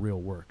actual real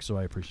work, so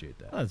I appreciate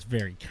that. Well, that's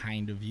very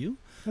kind of you.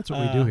 That's what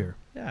we do here.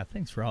 Yeah,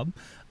 thanks, Rob.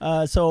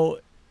 So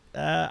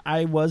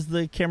I was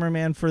the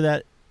cameraman for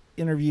that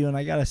interview, and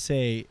I got to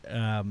say,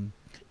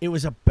 it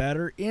was a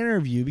better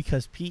interview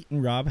because Pete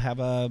and Rob have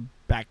a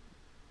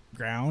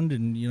background,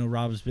 and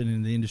Rob's been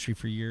in the industry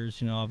for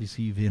years.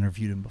 Obviously you've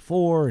interviewed him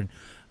before, and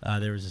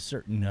there was a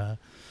certain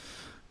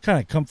kind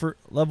of comfort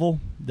level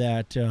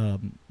that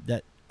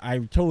I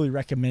totally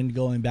recommend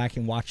going back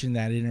and watching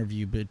that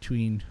interview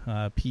between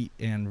Pete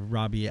and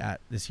Robby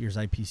at this year's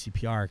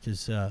IPCPR,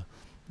 because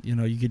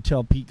you could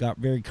tell Pete got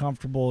very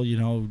comfortable,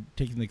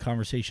 taking the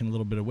conversation a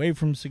little bit away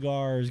from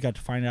cigars, got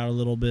to find out a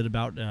little bit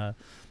about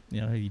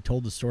he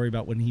told the story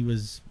about when he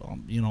was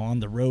on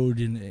the road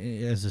and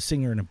as a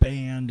singer in a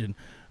band, and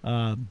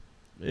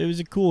it was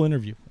a cool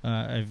interview.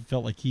 I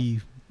felt like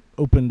he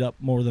opened up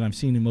more than I've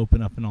seen him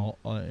open up in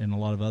a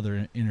lot of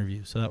other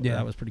interviews. So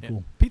that was pretty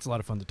cool. Pete's a lot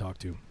of fun to talk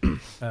to.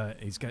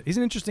 He's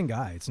an interesting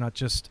guy. It's not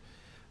just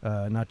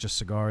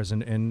cigars,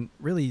 and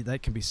really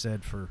that can be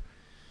said for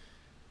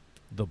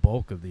the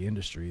bulk of the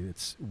industry.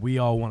 We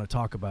all want to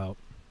talk about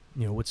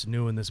what's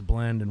new in this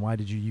blend and why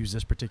did you use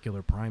this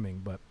particular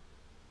priming, but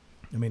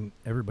I mean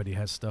everybody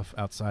has stuff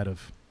outside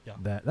of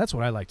that. That's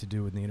what I like to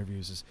do in the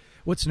interviews is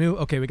what's new.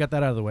 Okay, we got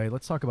that out of the way.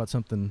 Let's talk about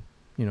something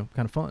kind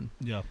of fun.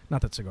 Yeah.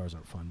 Not that cigars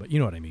aren't fun, but you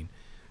know what I mean.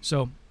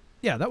 So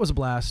yeah, that was a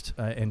blast,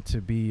 and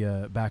to be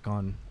back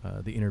on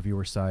the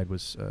interviewer side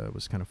was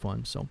kind of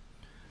fun. So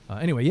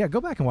anyway, yeah, go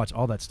back and watch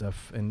all that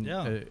stuff.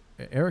 And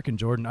Eric and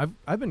Jordan,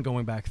 I've been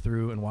going back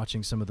through and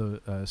watching some of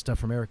the stuff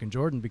from Eric and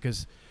Jordan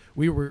because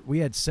we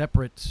had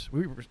separate.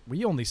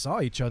 We only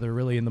saw each other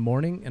really in the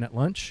morning and at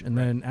lunch, and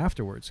then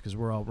afterwards because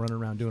we're all running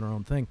around doing our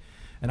own thing.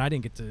 And I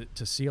didn't get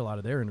to see a lot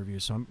of their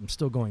interviews, so I'm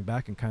still going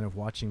back and kind of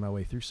watching my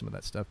way through some of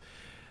that stuff.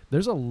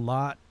 There's a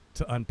lot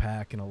to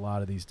unpack in a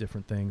lot of these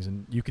different things,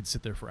 and you could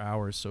sit there for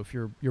hours. So if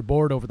you're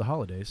bored over the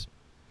holidays,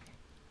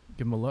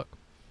 give them a look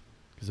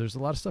because there's a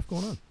lot of stuff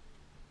going on.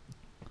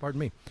 Pardon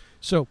me.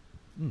 So,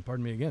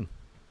 pardon me again.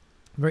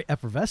 Very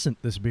effervescent,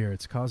 this beer.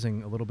 It's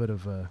causing a little bit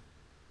of a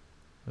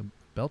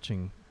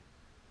belching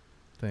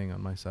thing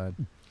on my side.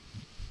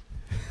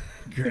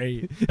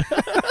 Great.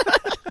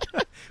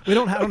 I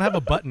don't have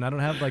a button. I don't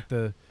have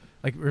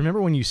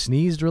remember when you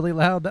sneezed really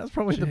loud? That's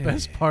probably the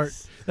best part.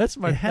 That's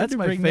my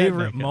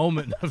favorite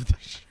moment of the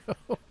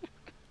show.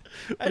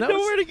 I know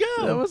where to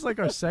go. That was like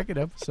our second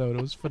episode.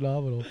 It was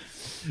phenomenal.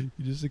 You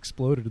just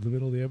exploded in the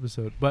middle of the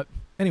episode. But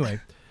anyway,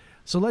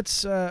 so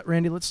let's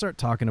Randy, let's start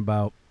talking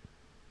about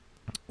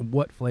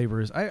what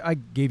flavors. I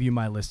gave you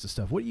my list of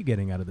stuff. What are you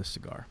getting out of this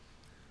cigar?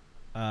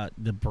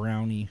 The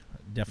brownie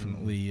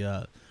definitely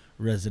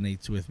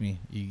resonates with me.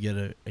 You get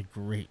a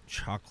great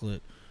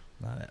chocolate,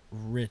 that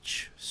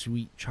rich,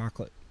 sweet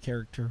chocolate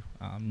character.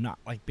 Not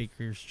like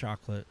Baker's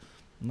chocolate,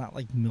 not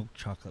like milk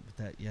chocolate,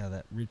 but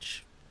that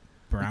rich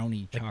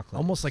brownie chocolate.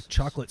 Almost like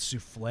chocolate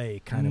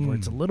souffle, kind of, where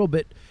it's a little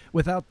bit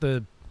without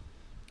the.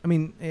 I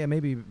mean, yeah,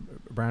 maybe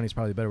brownie's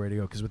probably a better way to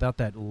go because without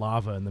that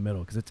lava in the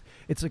middle, because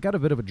it's got a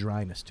bit of a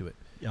dryness to it,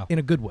 in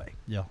a good way.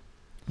 Yeah,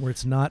 where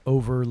it's not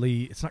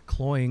not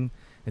cloying,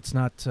 it's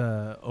not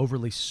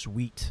overly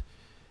sweet,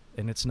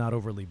 and it's not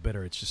overly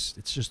bitter. It's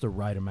just the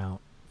right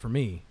amount for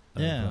me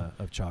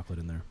of chocolate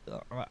in there.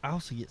 I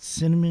also get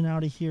cinnamon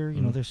out of here.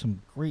 There's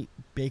some great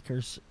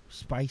Baker's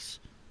spice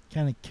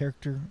kind of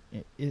character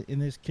in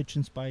this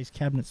kitchen spice,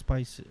 cabinet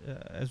spice,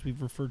 as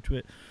we've referred to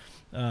it.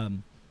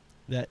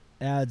 That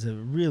adds a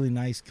really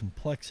nice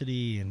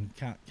complexity and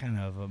kind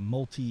of a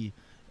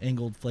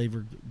multi-angled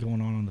flavor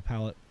going on the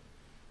palate.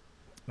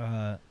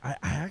 I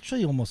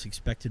actually almost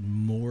expected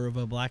more of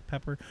a black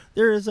pepper.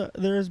 There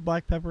is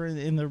black pepper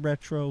in the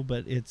retro,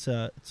 but it's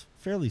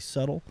fairly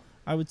subtle,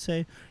 I would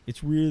say.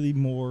 It's really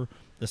more,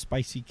 the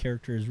spicy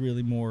character is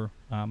really more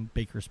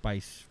Baker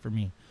spice for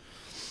me.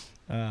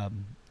 And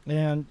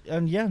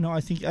yeah, no,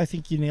 I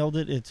think you nailed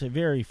it. It's a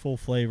very full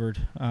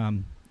flavored.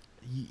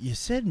 You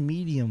said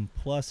medium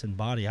plus in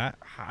body.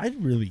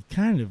 I'd really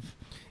kind of.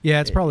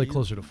 Yeah, it's probably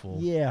closer to full.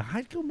 Yeah,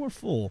 I'd go more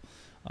full.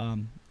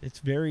 It's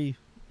very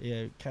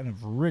kind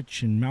of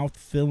rich and mouth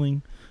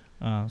filling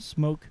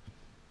smoke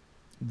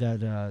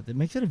that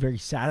makes it a very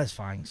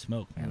satisfying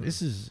smoke, man.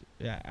 This is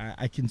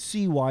I can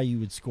see why you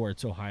would score it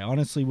so high.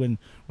 Honestly, when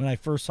I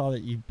first saw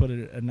that you put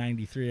it at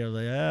 93, I was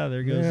like,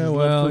 there goes his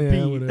love for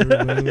Pete.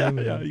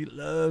 Whatever. He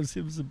loves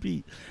him some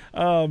Pete.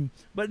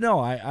 But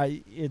no,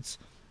 it's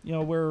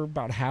we're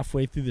about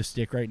halfway through the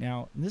stick right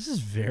now, and this is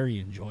very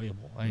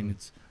enjoyable. I mean,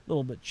 it's a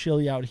little bit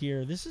chilly out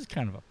here. This is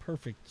kind of a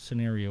perfect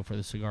scenario for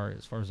the cigar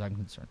as far as I'm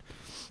concerned.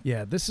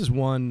 Yeah, this is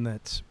one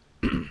that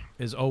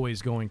is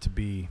always going to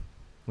be,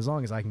 as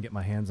long as I can get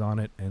my hands on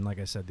it, and like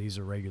I said, these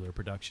are regular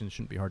productions,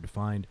 shouldn't be hard to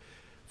find.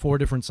 4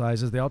 different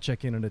sizes. They all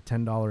check in at a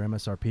 $10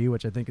 MSRP,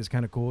 which I think is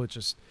kind of cool. It's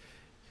just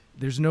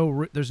there's no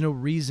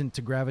reason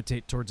to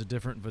gravitate towards a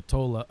different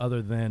Vitola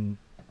other than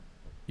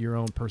your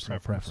own personal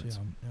preference.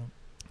 Yeah.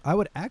 I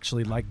would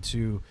actually like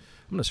to,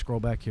 I'm going to scroll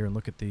back here and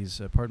look at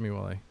these, pardon me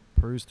while I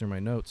peruse through my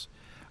notes.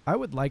 I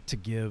would like to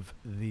give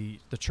the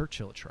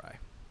Churchill a try.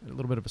 A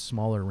little bit of a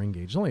smaller ring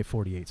gauge. It's only a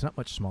 48. It's not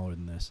much smaller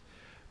than this.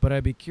 But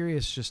I'd be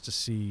curious just to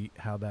see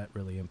how that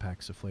really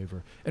impacts the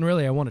flavor. And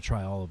really, I want to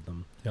try all of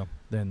them. Yeah.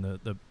 Then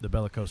the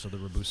Bellicoso, the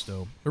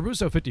Robusto.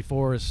 Robusto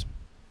 54 is,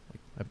 like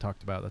I've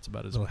talked about, that's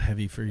about as... A little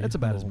heavy for you. That's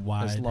about as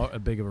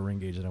wide. Big of a ring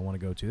gauge that I want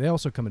to go to. They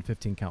also come in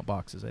 15-count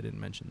boxes. I didn't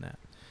mention that.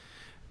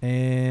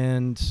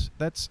 And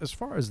that's, as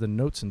far as the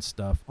notes and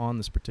stuff on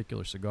this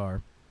particular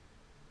cigar,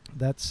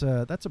 that's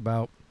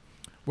about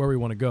where we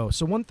want to go.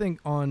 So one thing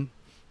on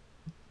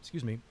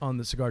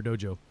the Cigar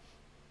Dojo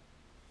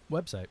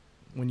website,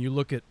 when you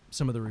look at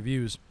some of the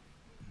reviews,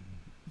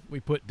 we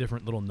put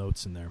different little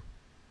notes in there.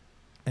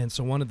 And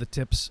so one of the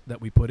tips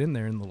that we put in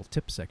there in the little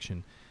tip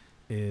section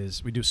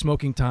is we do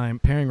smoking time,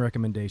 pairing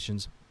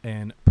recommendations,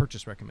 and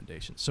purchase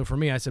recommendations. So for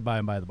me, I said buy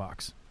and buy the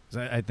box,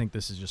 because I think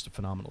this is just a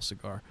phenomenal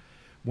cigar.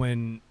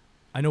 When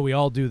I know we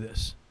all do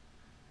this,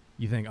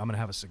 you think, I'm going to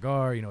have a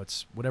cigar,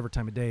 it's whatever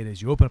time of day it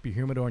is. You open up your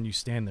humidor and you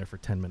stand there for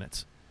 10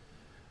 minutes.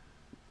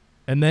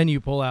 And then you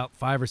pull out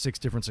 5 or 6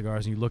 different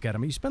cigars and you look at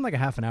them. And you spend like a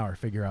half an hour to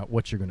figure out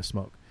what you're going to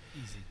smoke.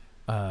 Easy.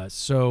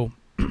 So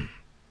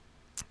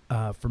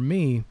for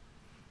me,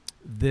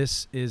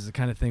 this is the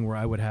kind of thing where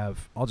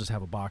I'll just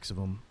have a box of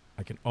them.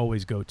 I can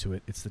always go to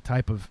it. It's the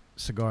type of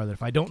cigar that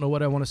if I don't know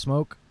what I want to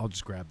smoke, I'll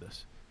just grab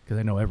this, because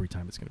I know every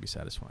time it's going to be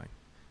satisfying.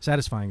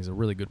 Satisfying is a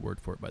really good word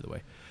for it, by the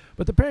way.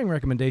 But the pairing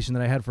recommendation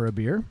that I had for a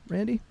beer,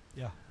 Randy,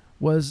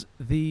 was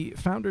the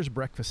Founder's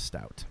Breakfast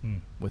Stout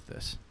with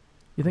this.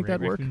 You think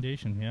that'd work?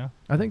 Recommendation, yeah.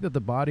 I think that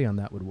the body on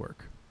that would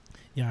work.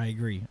 Yeah, I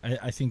agree.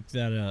 I think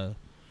that,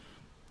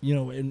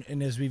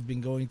 and as we've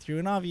been going through,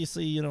 and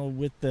obviously,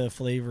 with the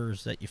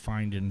flavors that you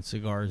find in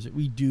cigars,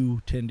 we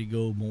do tend to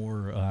go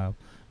more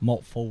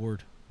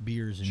malt-forward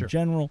beers in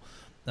general.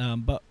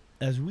 But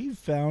as we've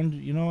found,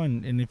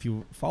 and if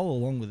you follow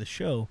along with the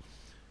show,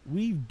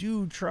 we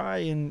do try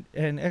and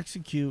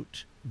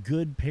execute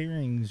good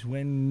pairings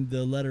when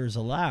the letters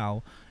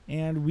allow,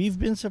 and we've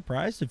been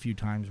surprised a few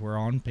times where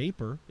on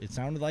paper it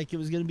sounded like it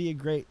was going to be a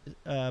great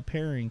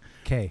pairing.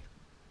 K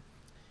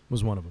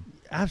was one of them.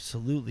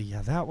 Absolutely,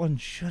 yeah, that one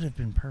should have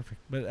been perfect.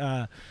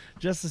 But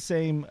just the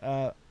same,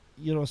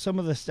 some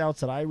of the stouts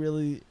that I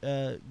really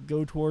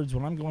go towards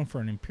when I'm going for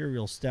an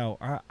imperial stout,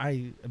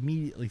 I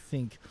immediately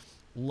think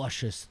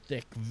luscious,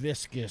 thick,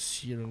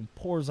 viscous,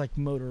 pours like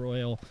motor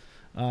oil.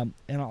 And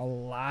a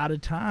lot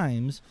of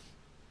times,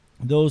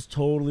 those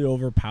totally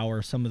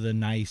overpower some of the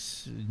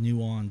nice,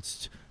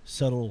 nuanced,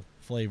 subtle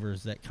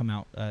flavors that come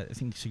out. I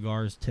think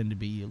cigars tend to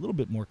be a little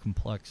bit more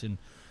complex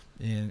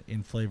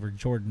in flavor.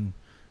 Jordan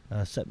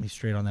set me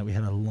straight on that. We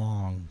had a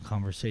long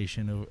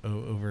conversation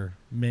over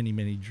many,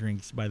 many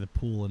drinks by the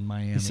pool in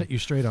Miami. He set you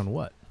straight on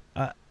what?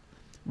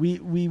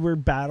 We were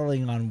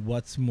battling on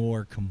what's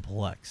more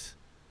complex,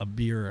 a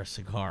beer or a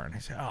cigar. And I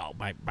said,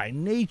 by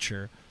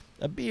nature,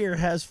 a beer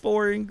has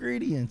 4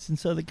 ingredients, and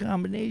so the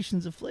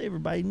combinations of flavor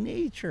by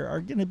nature are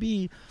going to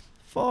be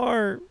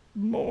far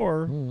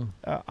more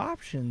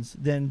options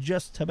than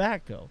just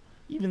tobacco.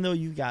 Even though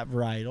you got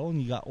varietal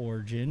and you got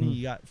origin and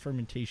you got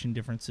fermentation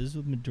differences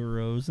with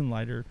Maduros and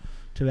lighter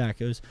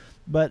tobaccos,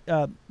 but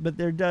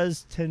there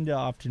does tend to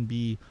often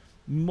be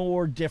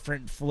more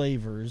different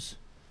flavors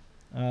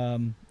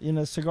in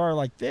a cigar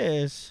like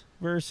this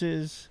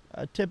versus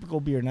a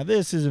typical beer. Now,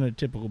 this isn't a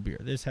typical beer.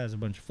 This has a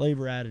bunch of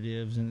flavor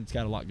additives, and it's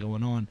got a lot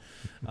going on.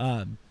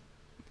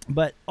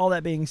 But all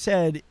that being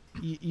said,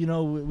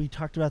 we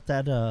talked about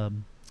that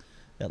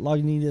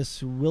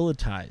Lagunitas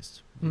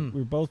Willetized.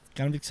 We're both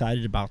kind of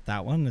excited about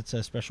that one. It's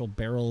a special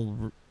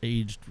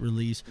barrel-aged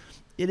release.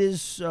 It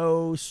is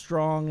so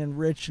strong and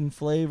rich in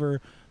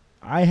flavor.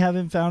 I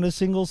haven't found a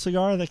single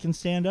cigar that can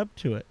stand up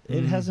to it.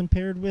 It hasn't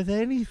paired with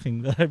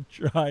anything that I've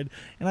tried.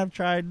 And I've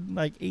tried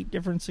like 8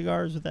 different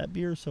cigars with that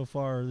beer so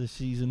far this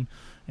season.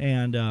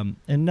 And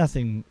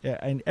nothing,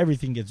 and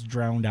everything gets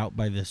drowned out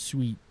by the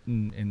sweet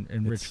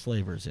and rich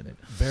flavors in it.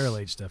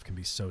 Barrel-aged stuff can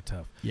be so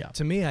tough. Yeah.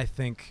 To me, I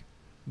think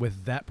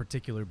with that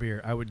particular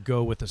beer, I would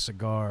go with a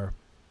cigar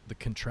the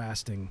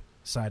contrasting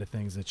side of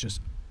things that's just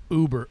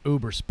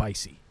uber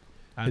spicy.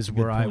 That's is a good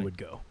where I point. would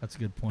go. That's a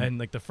good point. And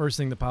like the first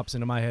thing that pops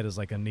into my head is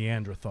like a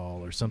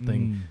Neanderthal or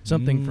something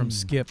from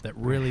Skip that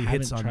really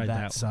hits on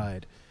that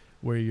side,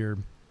 where you're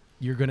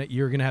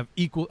gonna have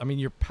equal. I mean,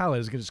 your palate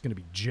is just gonna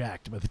be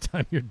jacked by the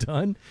time you're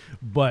done,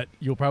 but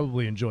you'll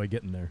probably enjoy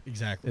getting there.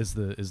 Exactly. Is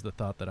the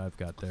thought that I've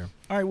got there.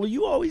 All right. Well,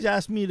 you always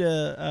ask me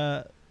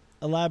to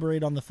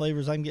elaborate on the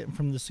flavors I'm getting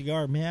from the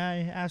cigar. May I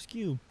ask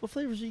you, what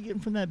flavors are you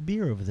getting from that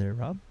beer over there,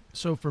 Rob?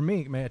 So for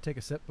me, may I take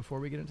a sip before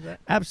we get into that?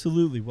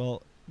 Absolutely.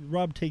 Well,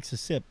 Rob takes a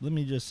sip. Let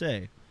me just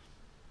say,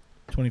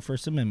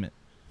 21st Amendment,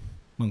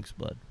 monk's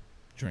blood.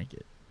 Drink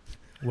it.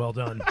 Well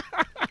done.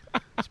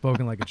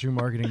 Spoken like a true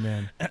marketing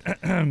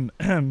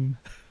man.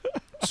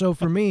 So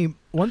for me,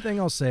 one thing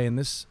I'll say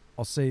this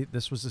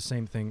was the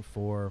same thing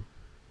for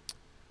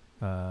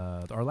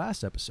our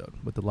last episode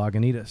with the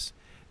Lagunitas,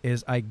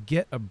 is I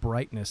get a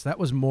brightness. That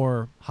was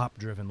more hop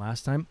driven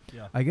last time.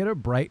 Yeah. I get a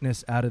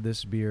brightness out of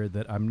this beer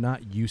that I'm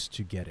not used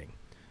to getting.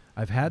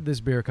 I've had this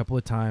beer a couple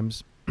of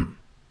times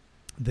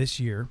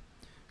this year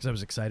because I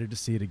was excited to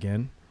see it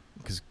again,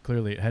 because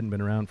clearly it hadn't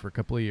been around for a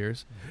couple of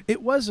years.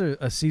 It was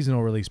a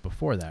seasonal release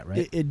before that,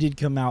 right? It did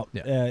come out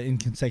in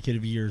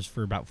consecutive years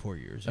for about 4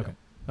 years. Okay.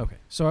 Okay.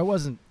 So I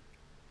wasn't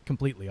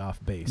completely off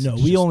base. No,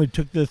 we only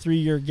took the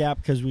 3-year gap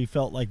because we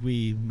felt like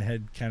we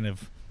had kind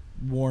of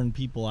warned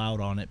people out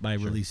on it by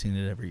releasing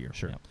it every year.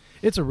 Sure. Yeah.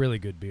 It's a really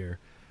good beer.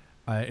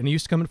 And it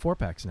used to come in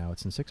 4-packs. Now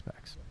it's in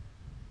 6-packs.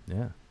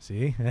 Yeah.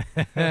 See?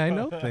 I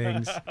know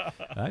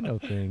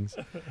things.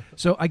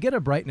 So I get a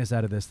brightness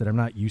out of this that I'm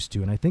not used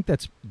to, and I think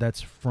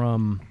that's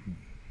from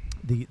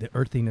the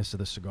earthiness of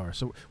the cigar.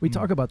 So we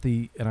talk about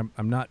and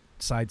I'm not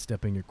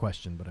sidestepping your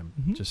question, but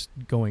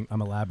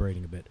I'm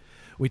elaborating a bit.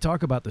 We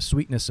talk about the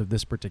sweetness of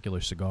this particular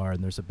cigar,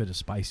 and there's a bit of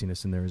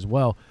spiciness in there as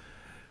well.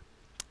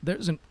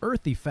 There's an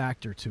earthy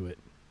factor to it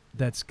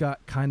that's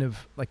got kind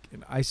of, like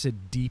I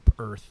said, deep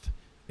earth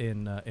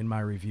in my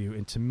review,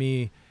 and to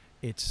me,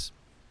 it's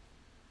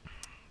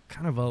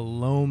kind of a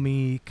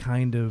loamy,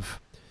 kind of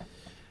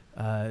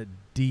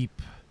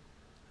deep,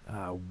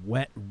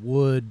 wet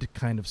wood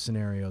kind of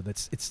scenario.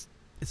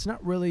 It's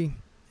not really.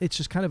 It's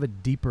just kind of a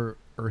deeper,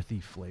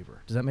 earthy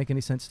flavor. Does that make any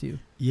sense to you?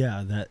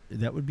 Yeah,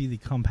 that would be the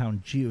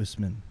compound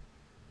geosmin.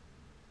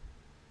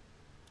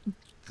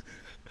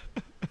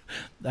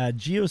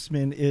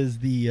 Geosmin is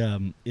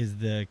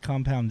the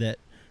compound that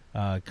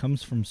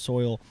comes from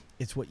soil.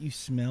 It's what you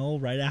smell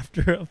right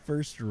after a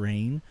first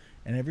rain,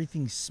 and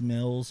everything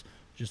smells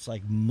just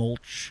like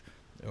mulch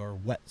or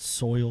wet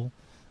soil.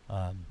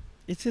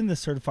 It's in the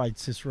certified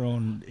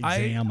Cicerone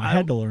exam. I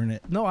had to learn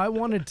it. No, I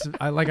wanted to.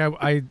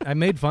 I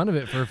made fun of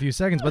it for a few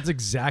seconds, but that's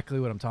exactly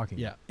what I'm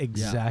talking about.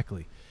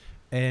 Exactly.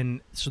 Yeah.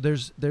 And so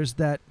there's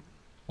that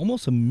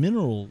almost a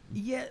mineral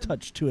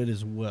touch to it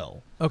as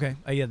well. Okay.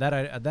 That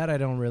I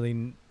don't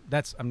really.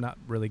 I'm not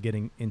really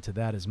getting into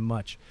that as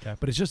much. Okay.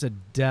 But it's just a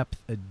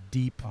depth, a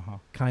deep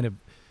kind of,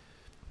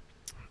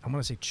 I want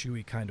to say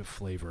chewy kind of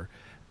flavor.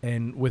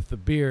 And with the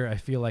beer, I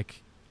feel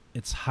like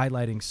it's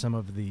highlighting some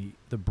of the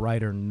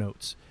brighter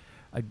notes.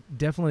 I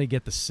definitely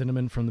get the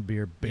cinnamon from the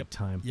beer big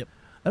time. Yep.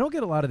 I don't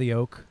get a lot of the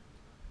oak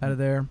out of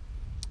there.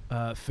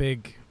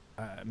 Fig,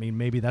 I mean,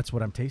 maybe that's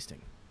what I'm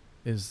tasting.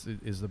 Is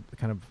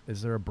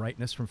there a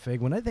brightness from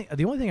fig? When I think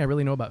the only thing I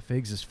really know about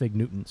figs is fig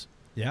Newtons.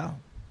 Yeah.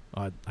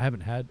 I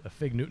haven't had a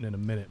fig Newton in a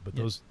minute, but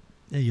those.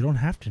 Yeah, you don't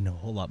have to know a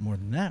whole lot more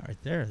than that right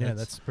there.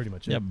 That's pretty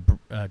much it.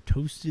 Yeah,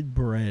 toasted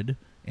bread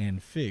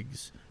and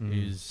figs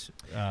is.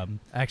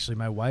 Actually,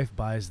 my wife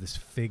buys this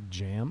fig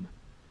jam,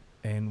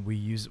 and we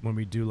use it when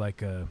we do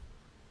like a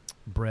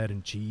bread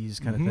and cheese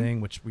kind of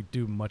thing, which we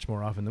do much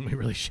more often than we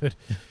really should,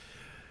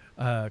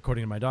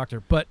 according to my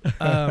doctor. But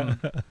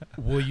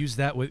we'll use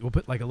that. We'll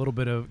put like a little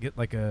bit of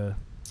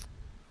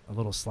a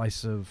little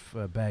slice of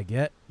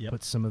baguette,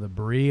 put some of the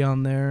brie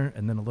on there,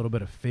 and then a little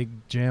bit of fig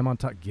jam on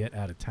top. Get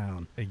out of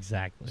town.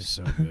 Exactly. It's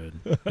so good.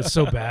 It's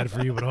so bad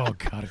for you, but oh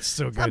god, it's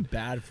so good. It's not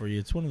bad for you.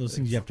 It's one of those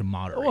things you have to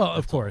moderate. Well,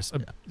 of course,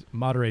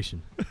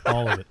 moderation,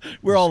 all of it.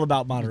 We're all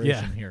about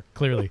moderation here,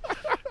 clearly.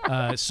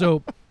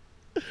 So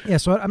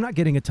I'm not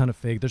getting a ton of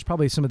fig. There's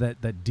probably some of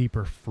that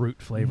deeper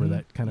fruit flavor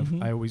that kind of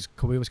we always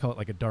call it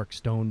like a dark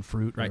stone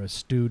fruit or a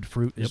stewed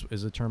fruit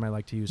is a term I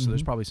like to use. So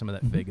there's probably some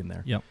of that fig in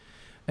there. Yep.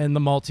 And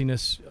the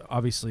maltiness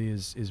obviously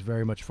is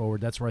very much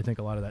forward. That's where I think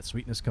a lot of that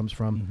sweetness comes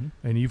from.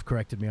 And you've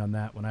corrected me on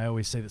that. When I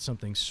always say that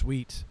something's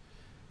sweet,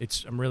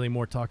 I'm really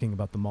more talking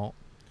about the malt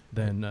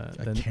than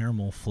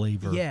caramel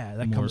flavor. Yeah,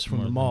 that comes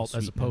from the malt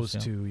as opposed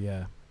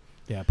to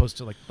opposed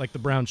to like the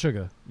brown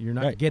sugar. You're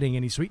not getting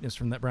any sweetness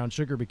from that brown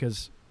sugar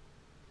because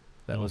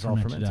that was all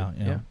fermented out.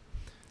 Yeah.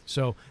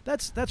 So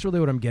that's really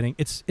what I'm getting.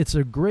 It's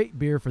a great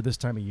beer for this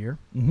time of year.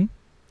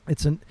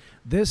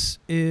 This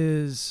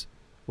is.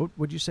 What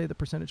would you say the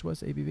percentage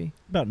was, ABV?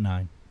 About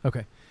 9.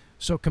 Okay.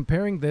 So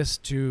comparing this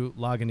to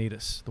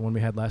Lagunitas, the one we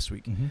had last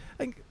week, I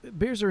think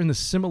beers are in the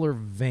similar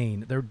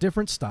vein. They're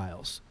different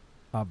styles,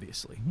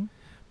 obviously,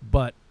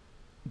 but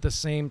the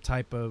same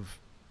type of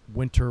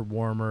winter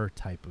warmer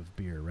type of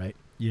beer, right?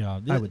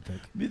 Yeah, I would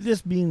think.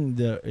 This being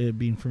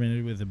being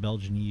fermented with a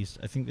Belgian yeast,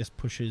 I think this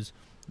pushes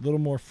a little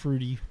more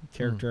fruity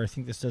character. I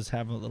think this does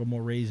have a little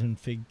more raisin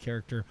fig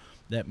character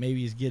that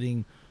maybe is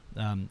getting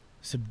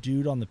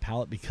subdued on the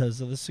palate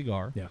because of the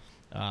cigar. Yeah.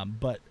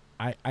 But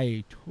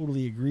I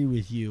totally agree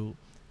with you.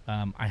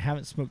 I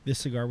haven't smoked this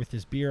cigar with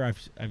this beer.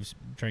 I've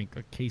drank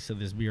a case of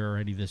this beer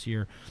already this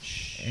year.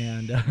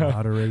 And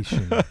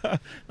Moderation.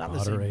 not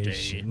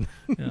Moderation.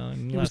 the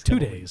same day. It was 2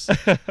 days.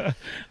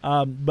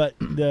 But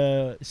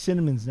the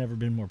cinnamon's never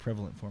been more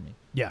prevalent for me.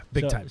 Yeah,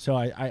 big time. So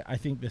I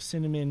think the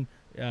cinnamon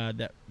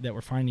that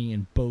we're finding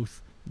in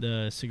both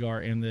the cigar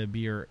and the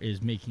beer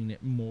is making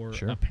it more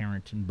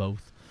apparent in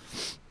both.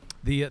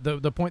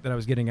 The point that I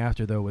was getting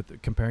after, though,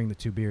 with comparing the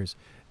two beers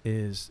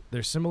is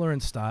they're similar in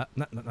style,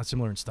 not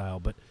similar in style,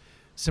 but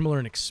similar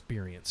in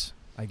experience,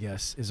 I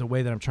guess, is a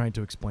way that I'm trying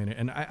to explain it.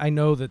 And I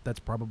know that that's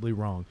probably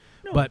wrong,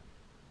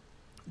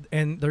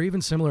 and they're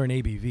even similar in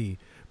ABV,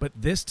 but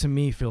this to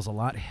me feels a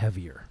lot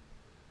heavier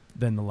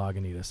than the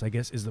Lagunitas, I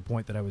guess, is the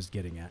point that I was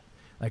getting at.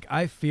 Like,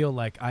 I feel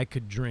like I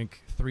could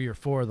drink 3 or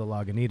 4 of the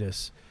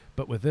Lagunitas,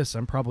 but with this,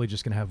 I'm probably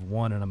just going to have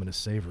one and I'm going to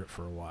savor it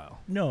for a while.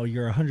 No,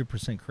 you're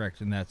 100% correct,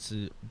 and that's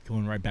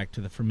going right back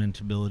to the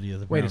fermentability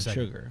of the brown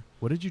sugar.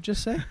 What did you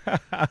just say?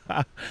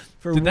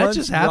 For did that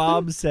just happen?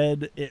 Rob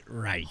said it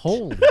right.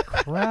 Holy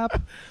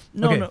crap.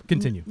 No,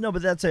 continue. No,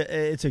 but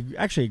it's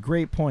actually a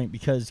great point,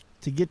 because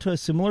to get to a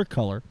similar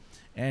color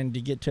and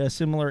to get to a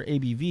similar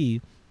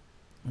ABV,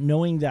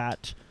 knowing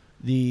that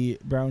the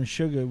brown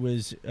sugar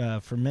was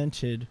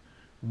fermented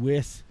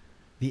with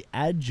the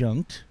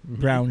adjunct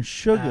brown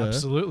sugar.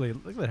 Absolutely.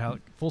 Look at how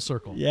full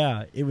circle.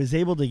 Yeah, it was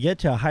able to get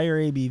to a higher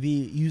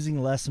ABV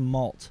using less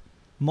malt.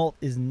 Malt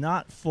is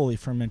not fully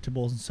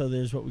fermentable, and so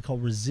there's what we call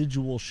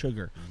residual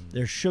sugar.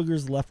 There's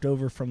sugars left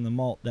over from the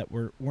malt that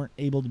weren't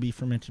able to be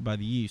fermented by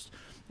the yeast.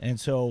 And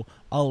so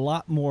a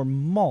lot more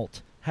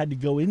malt had to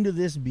go into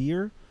this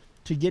beer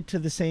to get to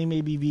the same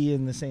ABV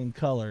and the same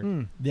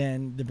color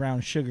than the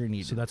brown sugar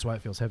needed. So that's why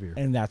it feels heavier.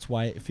 And that's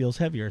why it feels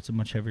heavier. It's a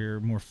much heavier,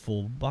 more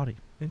full body.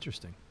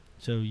 Interesting.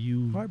 So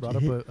you I brought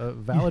up a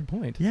valid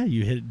point. Yeah,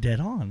 you hit it dead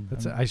on.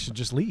 I should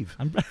just leave.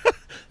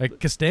 Like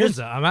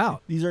Costanza, I'm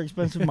out. These are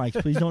expensive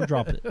mics. Please don't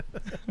drop it.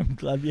 I'm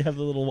glad we have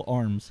the little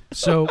arms.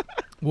 So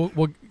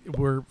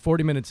we're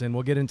 40 minutes in.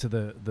 We'll get into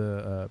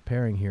the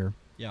pairing here.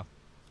 Yeah.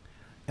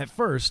 At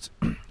first,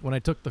 when I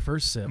took the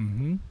first sip,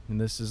 and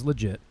this is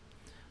legit,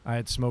 I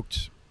had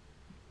smoked,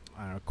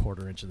 I don't know, a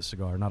quarter inch of the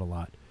cigar, not a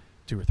lot,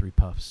 2 or 3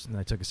 puffs. And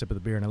I took a sip of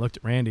the beer, and I looked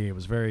at Randy. It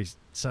was very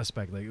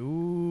suspect, like,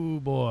 ooh,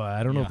 boy,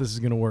 I don't know if this is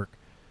going to work.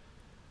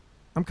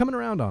 I'm coming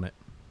around on it.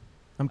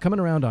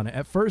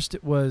 At first,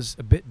 it was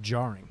a bit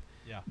jarring,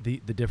 the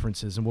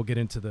differences, and we'll get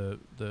into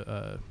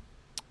the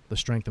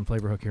strength and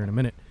flavor hook here in a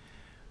minute.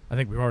 I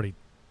think we've already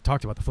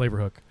talked about the flavor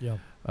hook. Yeah.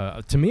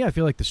 To me, I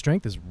feel like the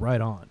strength is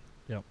right on.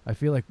 Yeah. I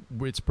feel like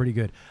it's pretty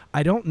good.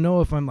 I don't know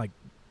if I'm, like,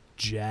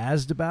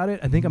 jazzed about it.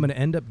 I think I'm going to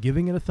end up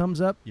giving it a thumbs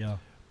up. Yeah.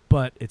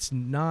 But it's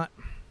not...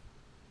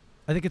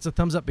 I think it's a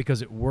thumbs up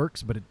because it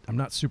works, but I'm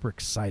not super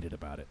excited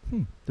about it.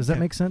 Does that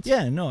make sense?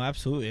 Yeah, no,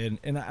 absolutely.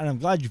 And I'm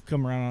glad you've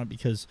come around on it,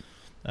 because,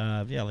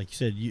 like you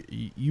said,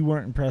 you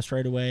weren't impressed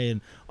right away.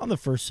 And on the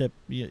first sip,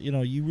 you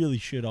know, you really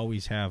should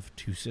always have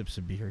 2 sips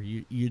of beer.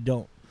 You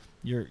don't.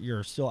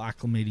 You're still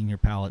acclimating your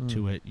palate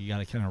to it. You got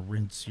to kind of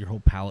rinse your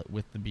whole palate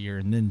with the beer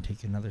and then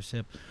take another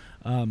sip.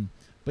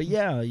 But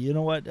yeah, you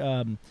know what?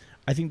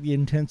 I think the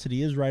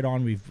intensity is right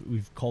on.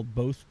 We've called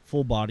both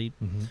full-bodied.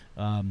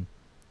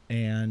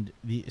 And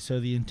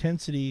the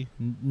intensity,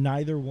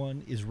 neither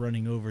one is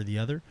running over the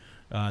other.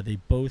 They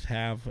both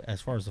have,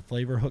 as far as the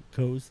flavor hook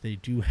goes, they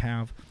do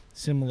have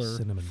similar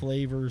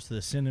flavors.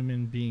 The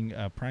cinnamon being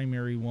a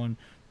primary one,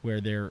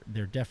 where they're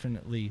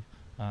definitely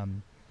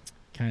kind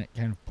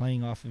of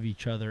playing off of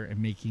each other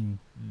and making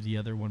the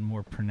other one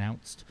more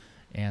pronounced.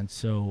 And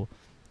so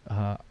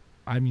I'm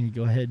going to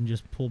go ahead and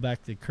just pull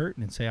back the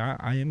curtain and say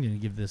I am going to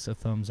give this a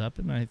thumbs up,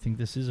 and I think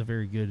this is a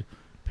very good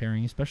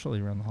pairing, especially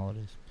around the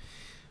holidays.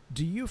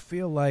 Do you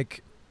feel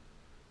like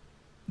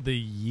the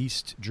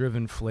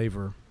yeast-driven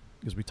flavor,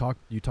 because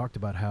you talked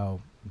about how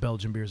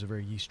Belgian beers are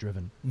very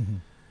yeast-driven.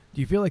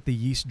 Do you feel like the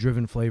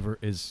yeast-driven flavor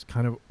is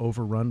kind of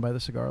overrun by the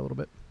cigar a little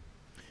bit?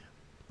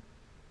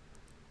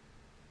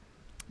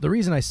 The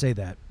reason I say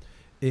that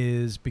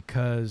is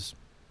because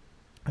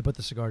I put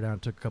the cigar down,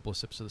 took a couple of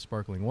sips of the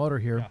sparkling water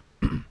here.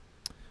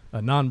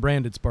 A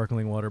non-branded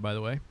sparkling water, by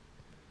the way.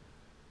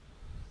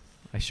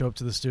 I show up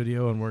to the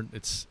studio and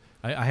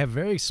I have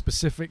very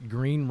specific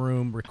green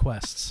room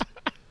requests.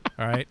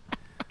 All right,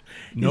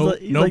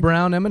 no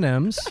brown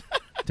M&Ms.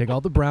 Take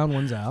all the brown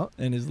ones out.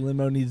 And his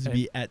limo needs to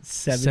be at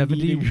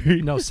 70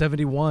 degrees. No,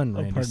 71,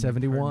 Randy. Pardon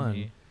 71.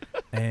 me.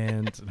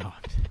 And no, I'm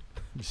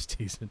just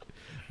teasing.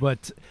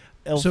 But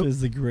Elf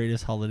is the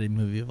greatest holiday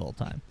movie of all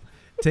time.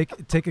 Take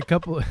a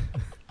couple.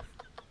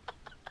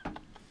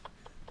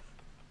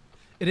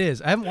 It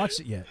is. I haven't watched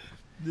it yet.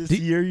 This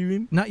year, you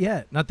mean? Not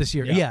yet. Not this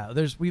year. Yeah.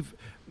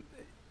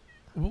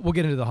 We'll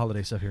get into the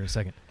holiday stuff here in a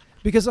second.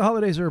 Because the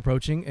holidays are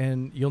approaching,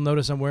 and you'll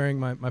notice I'm wearing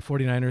my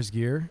 49ers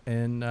gear,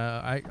 and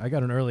I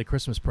got an early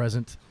Christmas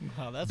present.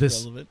 Wow, that's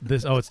relevant.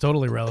 It's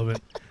totally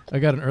relevant. I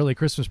got an early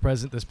Christmas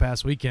present this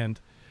past weekend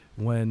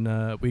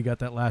when we got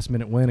that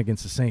last-minute win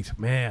against the Saints.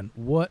 Man,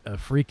 what a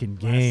freaking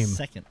game. Last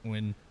second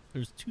win.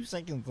 There's 2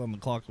 seconds on the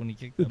clock when he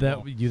kicked the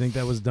ball. You think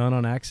that was done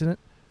on accident?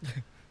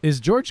 Is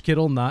George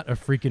Kittle not a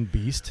freaking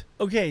beast?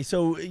 Okay,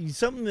 so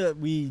something that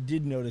we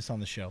did notice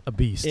on the show. A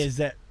beast. Is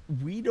that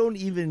we don't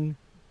even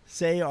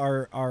say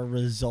our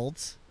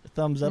results,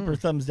 thumbs up or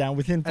thumbs down,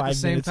 within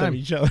 5 minutes of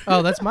each other.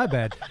 Oh, that's my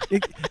bad.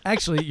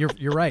 Actually,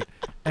 you're right.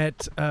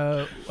 During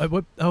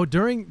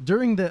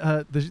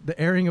the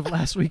airing of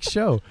last week's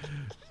show,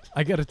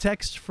 I got a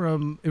text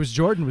from, it was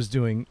Jordan was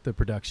doing the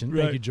production.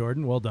 Right. Thank you,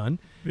 Jordan. Well done.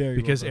 Very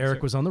because well done, Eric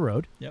sir. was on the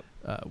road. Yep.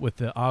 With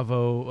the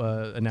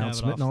Avo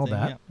announcement and all thing,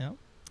 that. Yep.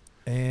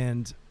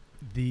 And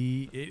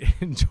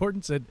and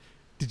Jordan said,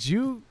 "Did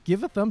you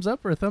give a thumbs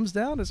up or a thumbs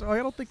down?" I said, "Oh, I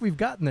don't think we've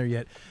gotten there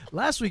yet.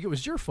 Last week it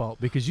was your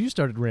fault because you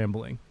started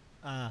rambling."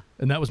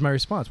 And that was my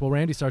response. Well,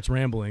 Randy starts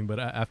rambling, but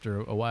after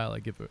a while I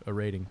give a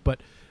rating.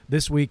 But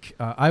this week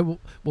I will.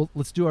 Well,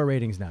 let's do our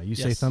ratings now. You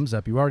say thumbs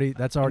up.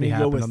 That's already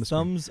happened go on the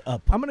thumbs screen.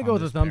 up. I'm going to go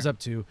with a thumbs up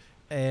too,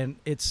 and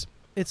it's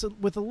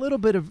with a little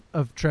bit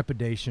of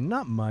trepidation,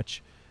 not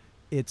much.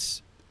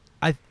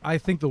 I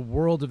think the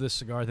world of this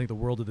cigar. I think the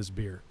world of this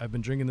beer. I've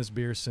been drinking this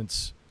beer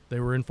since they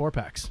were in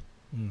 4-packs.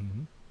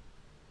 Mm-hmm.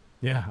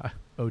 Yeah,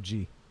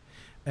 OG.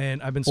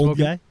 And I've been Old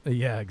smoking. guy?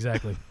 Yeah,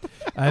 exactly.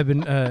 I've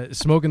been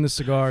smoking this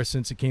cigar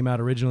since it came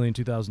out originally in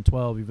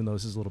 2012, even though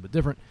this is a little bit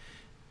different.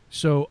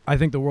 So I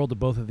think the world of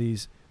both of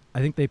these, I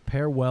think they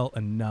pair well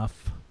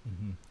enough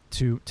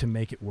to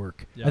make it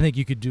work. Yeah. I think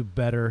you could do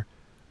better.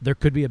 There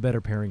could be a better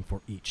pairing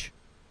for each.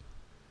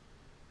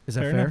 Is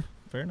that fair?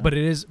 Fair enough. But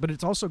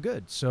it's also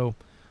good. So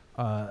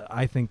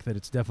I think that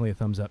it's definitely a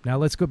thumbs up. Now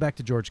let's go back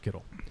to George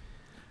Kittle.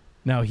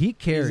 Now he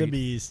carried. He's a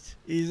beast.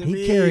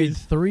 He carried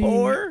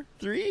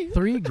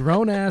three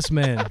grown-ass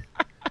men.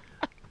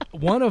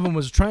 One of them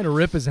was trying to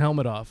rip his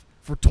helmet off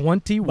for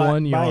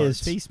 21 yards. By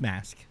his face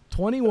mask.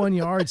 21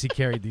 yards he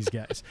carried these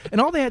guys. And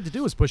all they had to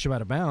do was push him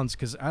out of bounds,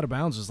 because out of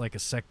bounds was like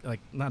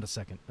not a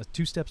second,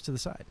 2 steps to the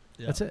side.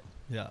 Yeah. That's it.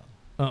 Yeah.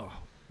 Oh,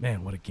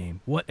 man, what a game.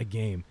 What a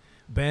game.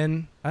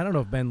 Ben, I don't know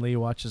if Ben Lee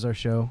watches our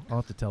show. I'll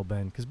have to tell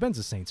Ben, because Ben's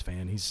a Saints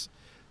fan.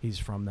 He's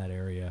from that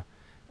area.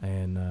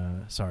 And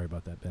sorry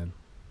about that, Ben.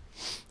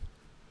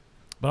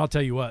 But I'll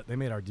tell you what, they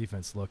made our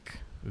defense look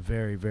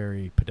very,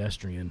 very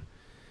pedestrian,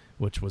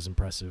 which was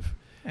impressive.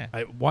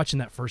 Yeah. Watching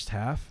that first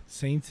half.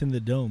 Saints in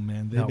the dome,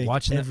 man. They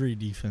make every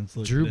defense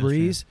look Drew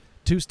pedestrian. Brees,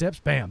 2 steps,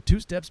 bam.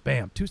 2 steps,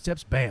 bam. 2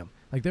 steps, bam.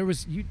 Like he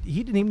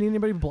didn't even need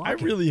anybody blocking.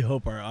 I really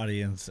hope our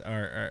audience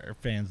are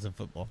fans of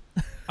football.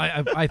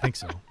 I think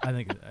so. I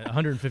think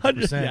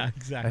 150%. Yeah,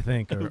 exactly. I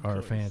think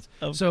are fans.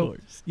 Of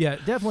course. Yeah,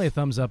 definitely a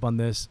thumbs up on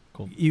this.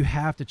 Cool. You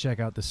have to check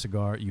out this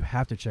cigar. You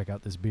have to check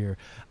out this beer.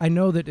 I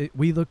know that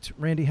we looked,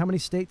 Randy, how many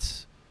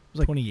states? It was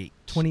like 28.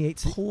 28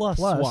 plus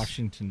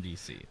Washington,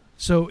 D.C.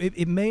 So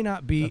it may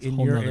not be in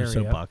your area.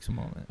 Soapbox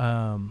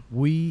moment.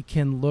 We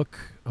can look.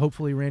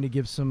 Hopefully, Randy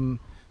gives some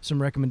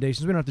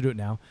recommendations. We don't have to do it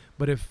now,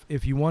 but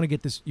if you want to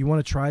get this, you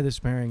want to try this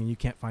pairing, and you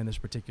can't find this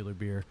particular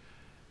beer,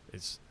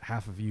 it's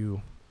half of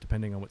you,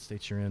 depending on what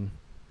states you're in.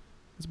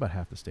 It's about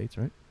half the states,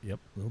 right? Yep,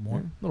 a little more.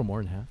 Yeah, a little more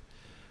than half.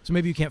 So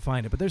maybe you can't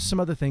find it, but there's some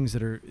other things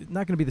that are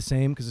not going to be the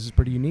same, because this is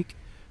pretty unique.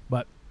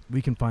 But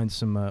we can find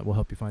some. We'll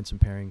help you find some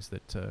pairings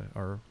that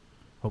are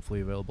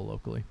hopefully available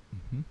locally.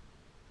 Mm-hmm.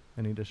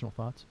 Any additional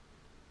thoughts?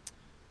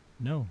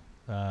 No.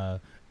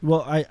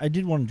 Well, I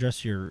did want to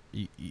address your.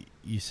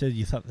 You said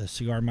you thought the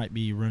cigar might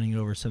be running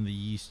over some of the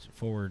yeast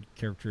forward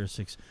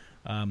characteristics.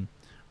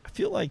 I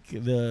feel like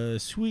the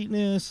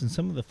sweetness and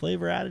some of the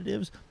flavor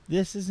additives.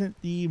 This isn't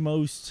the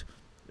most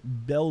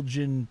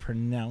Belgian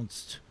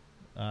pronounced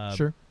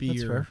sure, beer,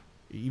 that's fair.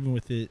 Even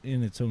with it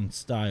in its own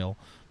style,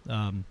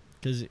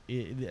 because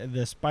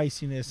the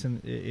spiciness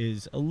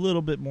is a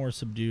little bit more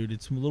subdued.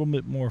 It's a little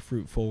bit more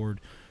fruit forward.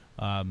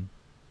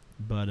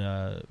 But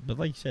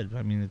like you said,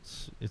 I mean,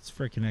 it's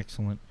freaking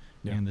excellent,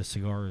 and the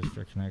cigar is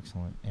freaking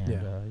excellent,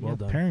 and well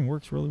done. Pairing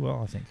works really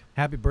well, I think.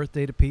 Happy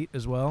birthday to Pete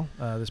as well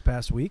this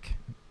past week.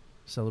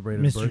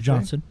 Celebrated Mr. birthday.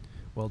 Johnson.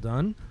 Well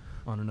done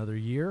on another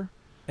year.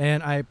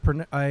 And I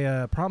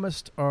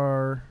promised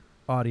our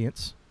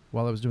audience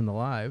while I was doing the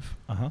live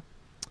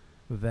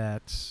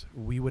that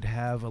we would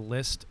have a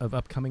list of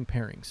upcoming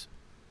pairings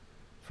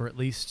for at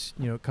least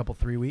a couple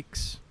 3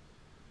 weeks.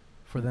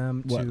 For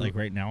them what, to like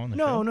right now on the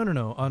show?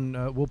 No.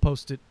 On we'll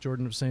post it.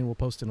 Jordan was saying we'll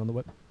post it on the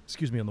web.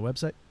 Excuse me, on the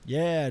website.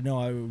 Yeah,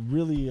 no,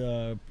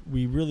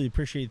 we really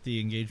appreciate the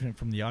engagement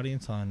from the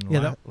audience on.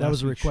 Yeah, that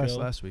was a request show.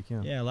 Last week.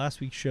 Yeah. Yeah, last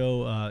week's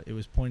show, it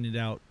was pointed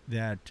out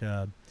that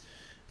a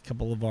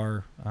couple of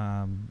our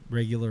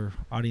regular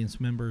audience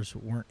members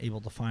weren't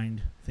able to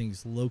find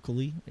things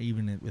locally,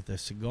 even with the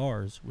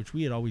cigars, which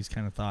we had always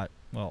kind of thought,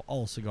 well,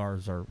 all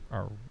cigars are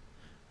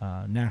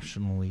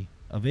nationally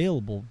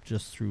available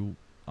just through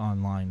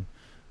online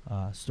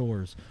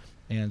stores,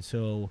 and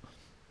so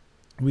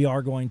we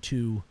are going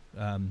to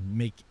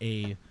make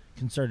a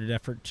concerted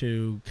effort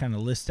to kind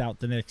of list out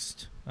the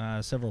next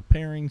several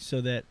pairings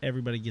so that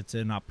everybody gets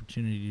an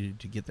opportunity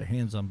to get their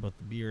hands on both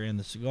the beer and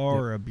the cigar,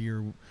 or a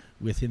beer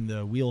within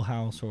the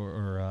wheelhouse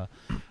or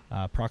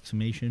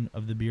approximation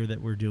of the beer that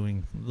we're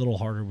doing. A little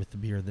harder with the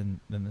beer than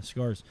the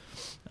cigars.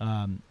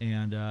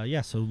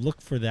 So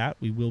look for that.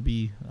 We will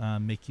be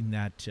making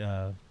that,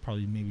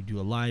 probably maybe do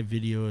a live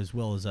video as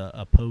well as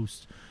a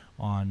post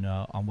on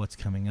what's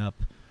coming up.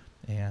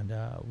 And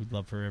we'd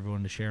love for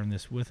everyone to share in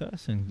this with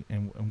us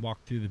and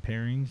walk through the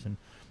pairings. And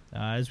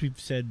as we've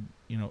said,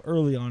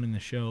 early on in the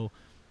show,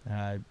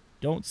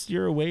 don't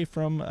steer away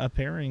from a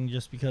pairing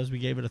just because we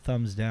gave it a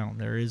thumbs down.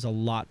 There is a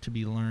lot to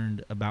be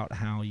learned about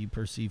how you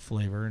perceive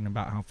flavor and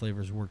about how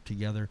flavors work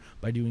together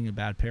by doing a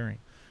bad pairing,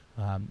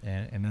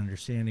 and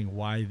understanding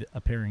why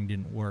a pairing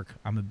didn't work.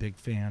 I'm a big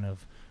fan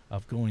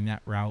of going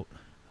that route.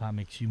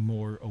 Makes you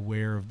more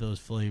aware of those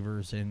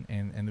flavors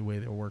and the way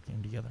they're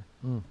working together.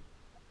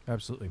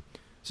 Absolutely.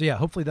 So yeah,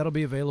 hopefully that'll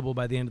be available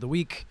by the end of the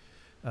week,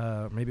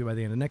 maybe by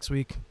the end of next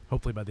week,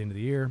 hopefully by the end of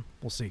the year.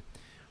 We'll see.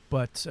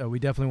 But we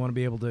definitely want to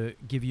be able to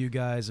give you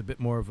guys a bit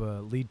more of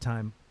a lead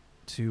time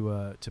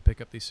to pick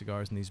up these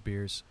cigars and these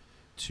beers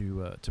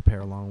to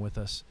pair along with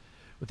us.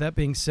 With that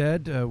being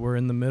said, we're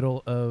in the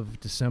middle of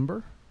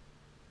December,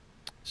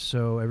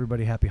 so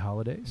everybody happy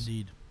holidays.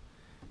 Indeed.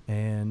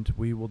 And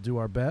we will do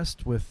our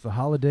best with the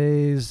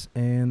holidays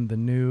and the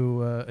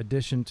new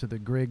addition to the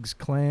Griggs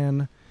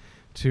clan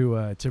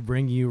to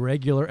bring you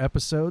regular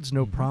episodes.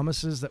 No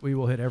promises that we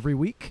will hit every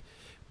week,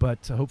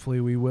 but hopefully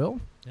we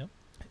will. Yep.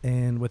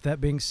 And with that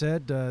being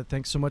said,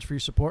 thanks so much for your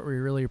support. We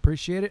really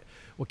appreciate it.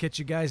 We'll catch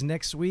you guys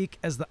next week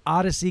as the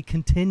Odyssey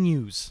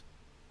continues.